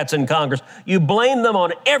Democrats in Congress. You blame them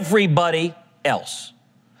on everybody else.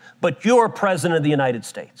 But you're president of the United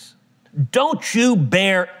States. Don't you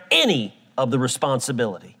bear any of the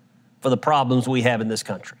responsibility for the problems we have in this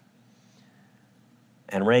country?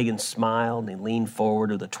 And Reagan smiled and he leaned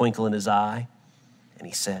forward with a twinkle in his eye and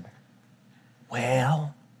he said,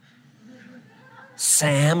 well,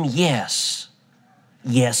 Sam, yes,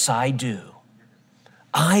 I do.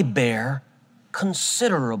 I bear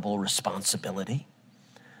considerable responsibility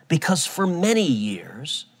because for many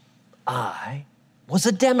years, I was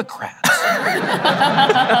a Democrat.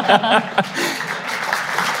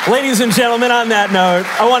 Ladies and gentlemen, on that note,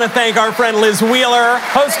 I want to thank our friend Liz Wheeler,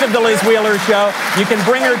 host of The Liz Wheeler Show. You can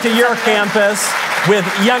bring her to your campus with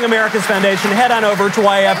Young America's Foundation. Head on over to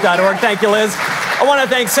YF.org. Thank you, Liz. I want to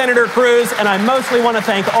thank Senator Cruz, and I mostly want to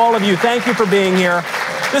thank all of you. Thank you for being here.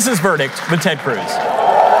 This is Verdict with Ted Cruz.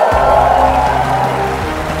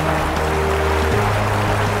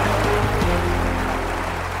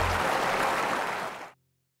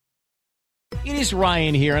 It is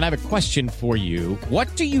Ryan here, and I have a question for you.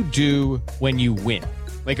 What do you do when you win?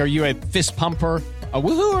 Like, are you a fist pumper, a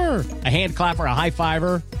woo-hooer, a hand clapper, a high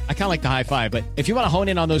fiver? I kind of like the high five, but if you want to hone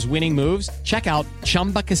in on those winning moves, check out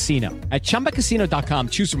Chumba Casino. At ChumbaCasino.com,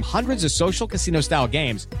 choose from hundreds of social casino style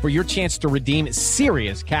games for your chance to redeem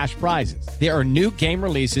serious cash prizes. There are new game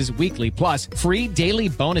releases weekly, plus free daily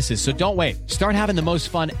bonuses. So don't wait. Start having the most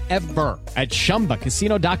fun ever at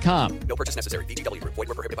ChumbaCasino.com. No purchase necessary. VGW Group. Void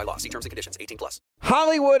where prohibited by law. See terms and conditions. 18+.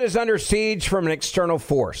 Hollywood is under siege from an external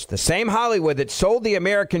force. The same Hollywood that sold the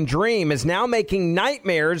American dream is now making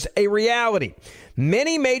nightmares a reality.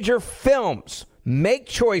 Many major films make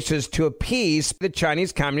choices to appease the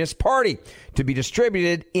Chinese Communist Party to be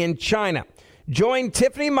distributed in China. Join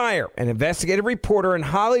Tiffany Meyer, an investigative reporter in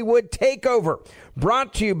Hollywood Takeover,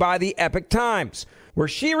 brought to you by the Epoch Times, where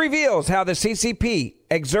she reveals how the CCP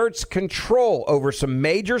exerts control over some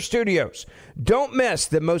major studios. Don't miss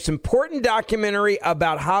the most important documentary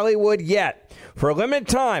about Hollywood yet. For a limited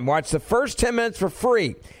time, watch the first 10 minutes for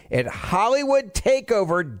free at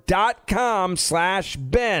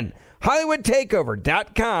HollywoodTakeover.com/Ben.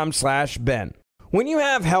 HollywoodTakeover.com/Ben. When you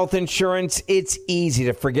have health insurance, it's easy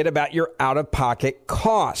to forget about your out-of-pocket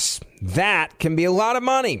costs. That can be a lot of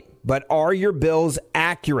money. But are your bills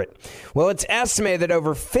accurate? Well, it's estimated that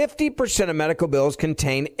over 50% of medical bills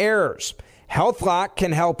contain errors. HealthLock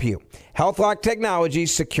can help you. HealthLock technology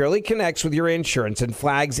securely connects with your insurance and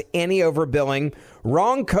flags any overbilling,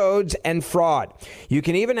 wrong codes, and fraud. You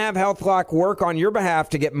can even have HealthLock work on your behalf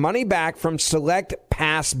to get money back from select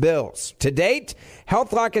past bills. To date,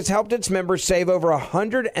 HealthLock has helped its members save over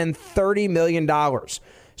 $130 million.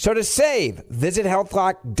 So to save, visit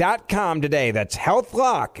healthlock.com today. That's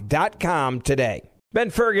healthlock.com today. Ben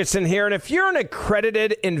Ferguson here, and if you're an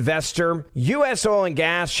accredited investor, U.S. oil and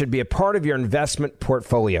gas should be a part of your investment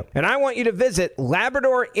portfolio. And I want you to visit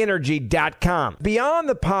LabradorEnergy.com. Beyond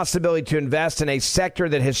the possibility to invest in a sector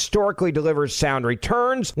that historically delivers sound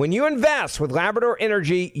returns, when you invest with Labrador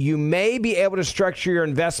Energy, you may be able to structure your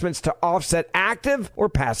investments to offset active or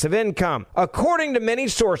passive income. According to many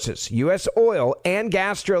sources, U.S. oil and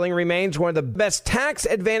gas drilling remains one of the best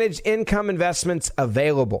tax-advantaged income investments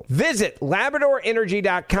available. Visit LabradorEnergy.com.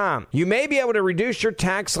 You may be able to reduce your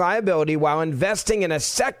tax liability while investing in a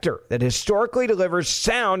sector that historically delivers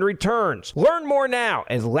sound returns. Learn more now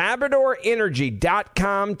at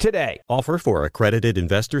LabradorEnergy.com today. Offer for accredited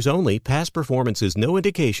investors only. Past performance is no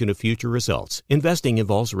indication of future results. Investing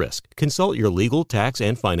involves risk. Consult your legal, tax,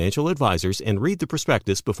 and financial advisors and read the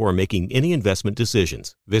prospectus before making any investment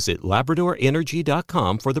decisions. Visit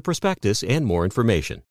LabradorEnergy.com for the prospectus and more information.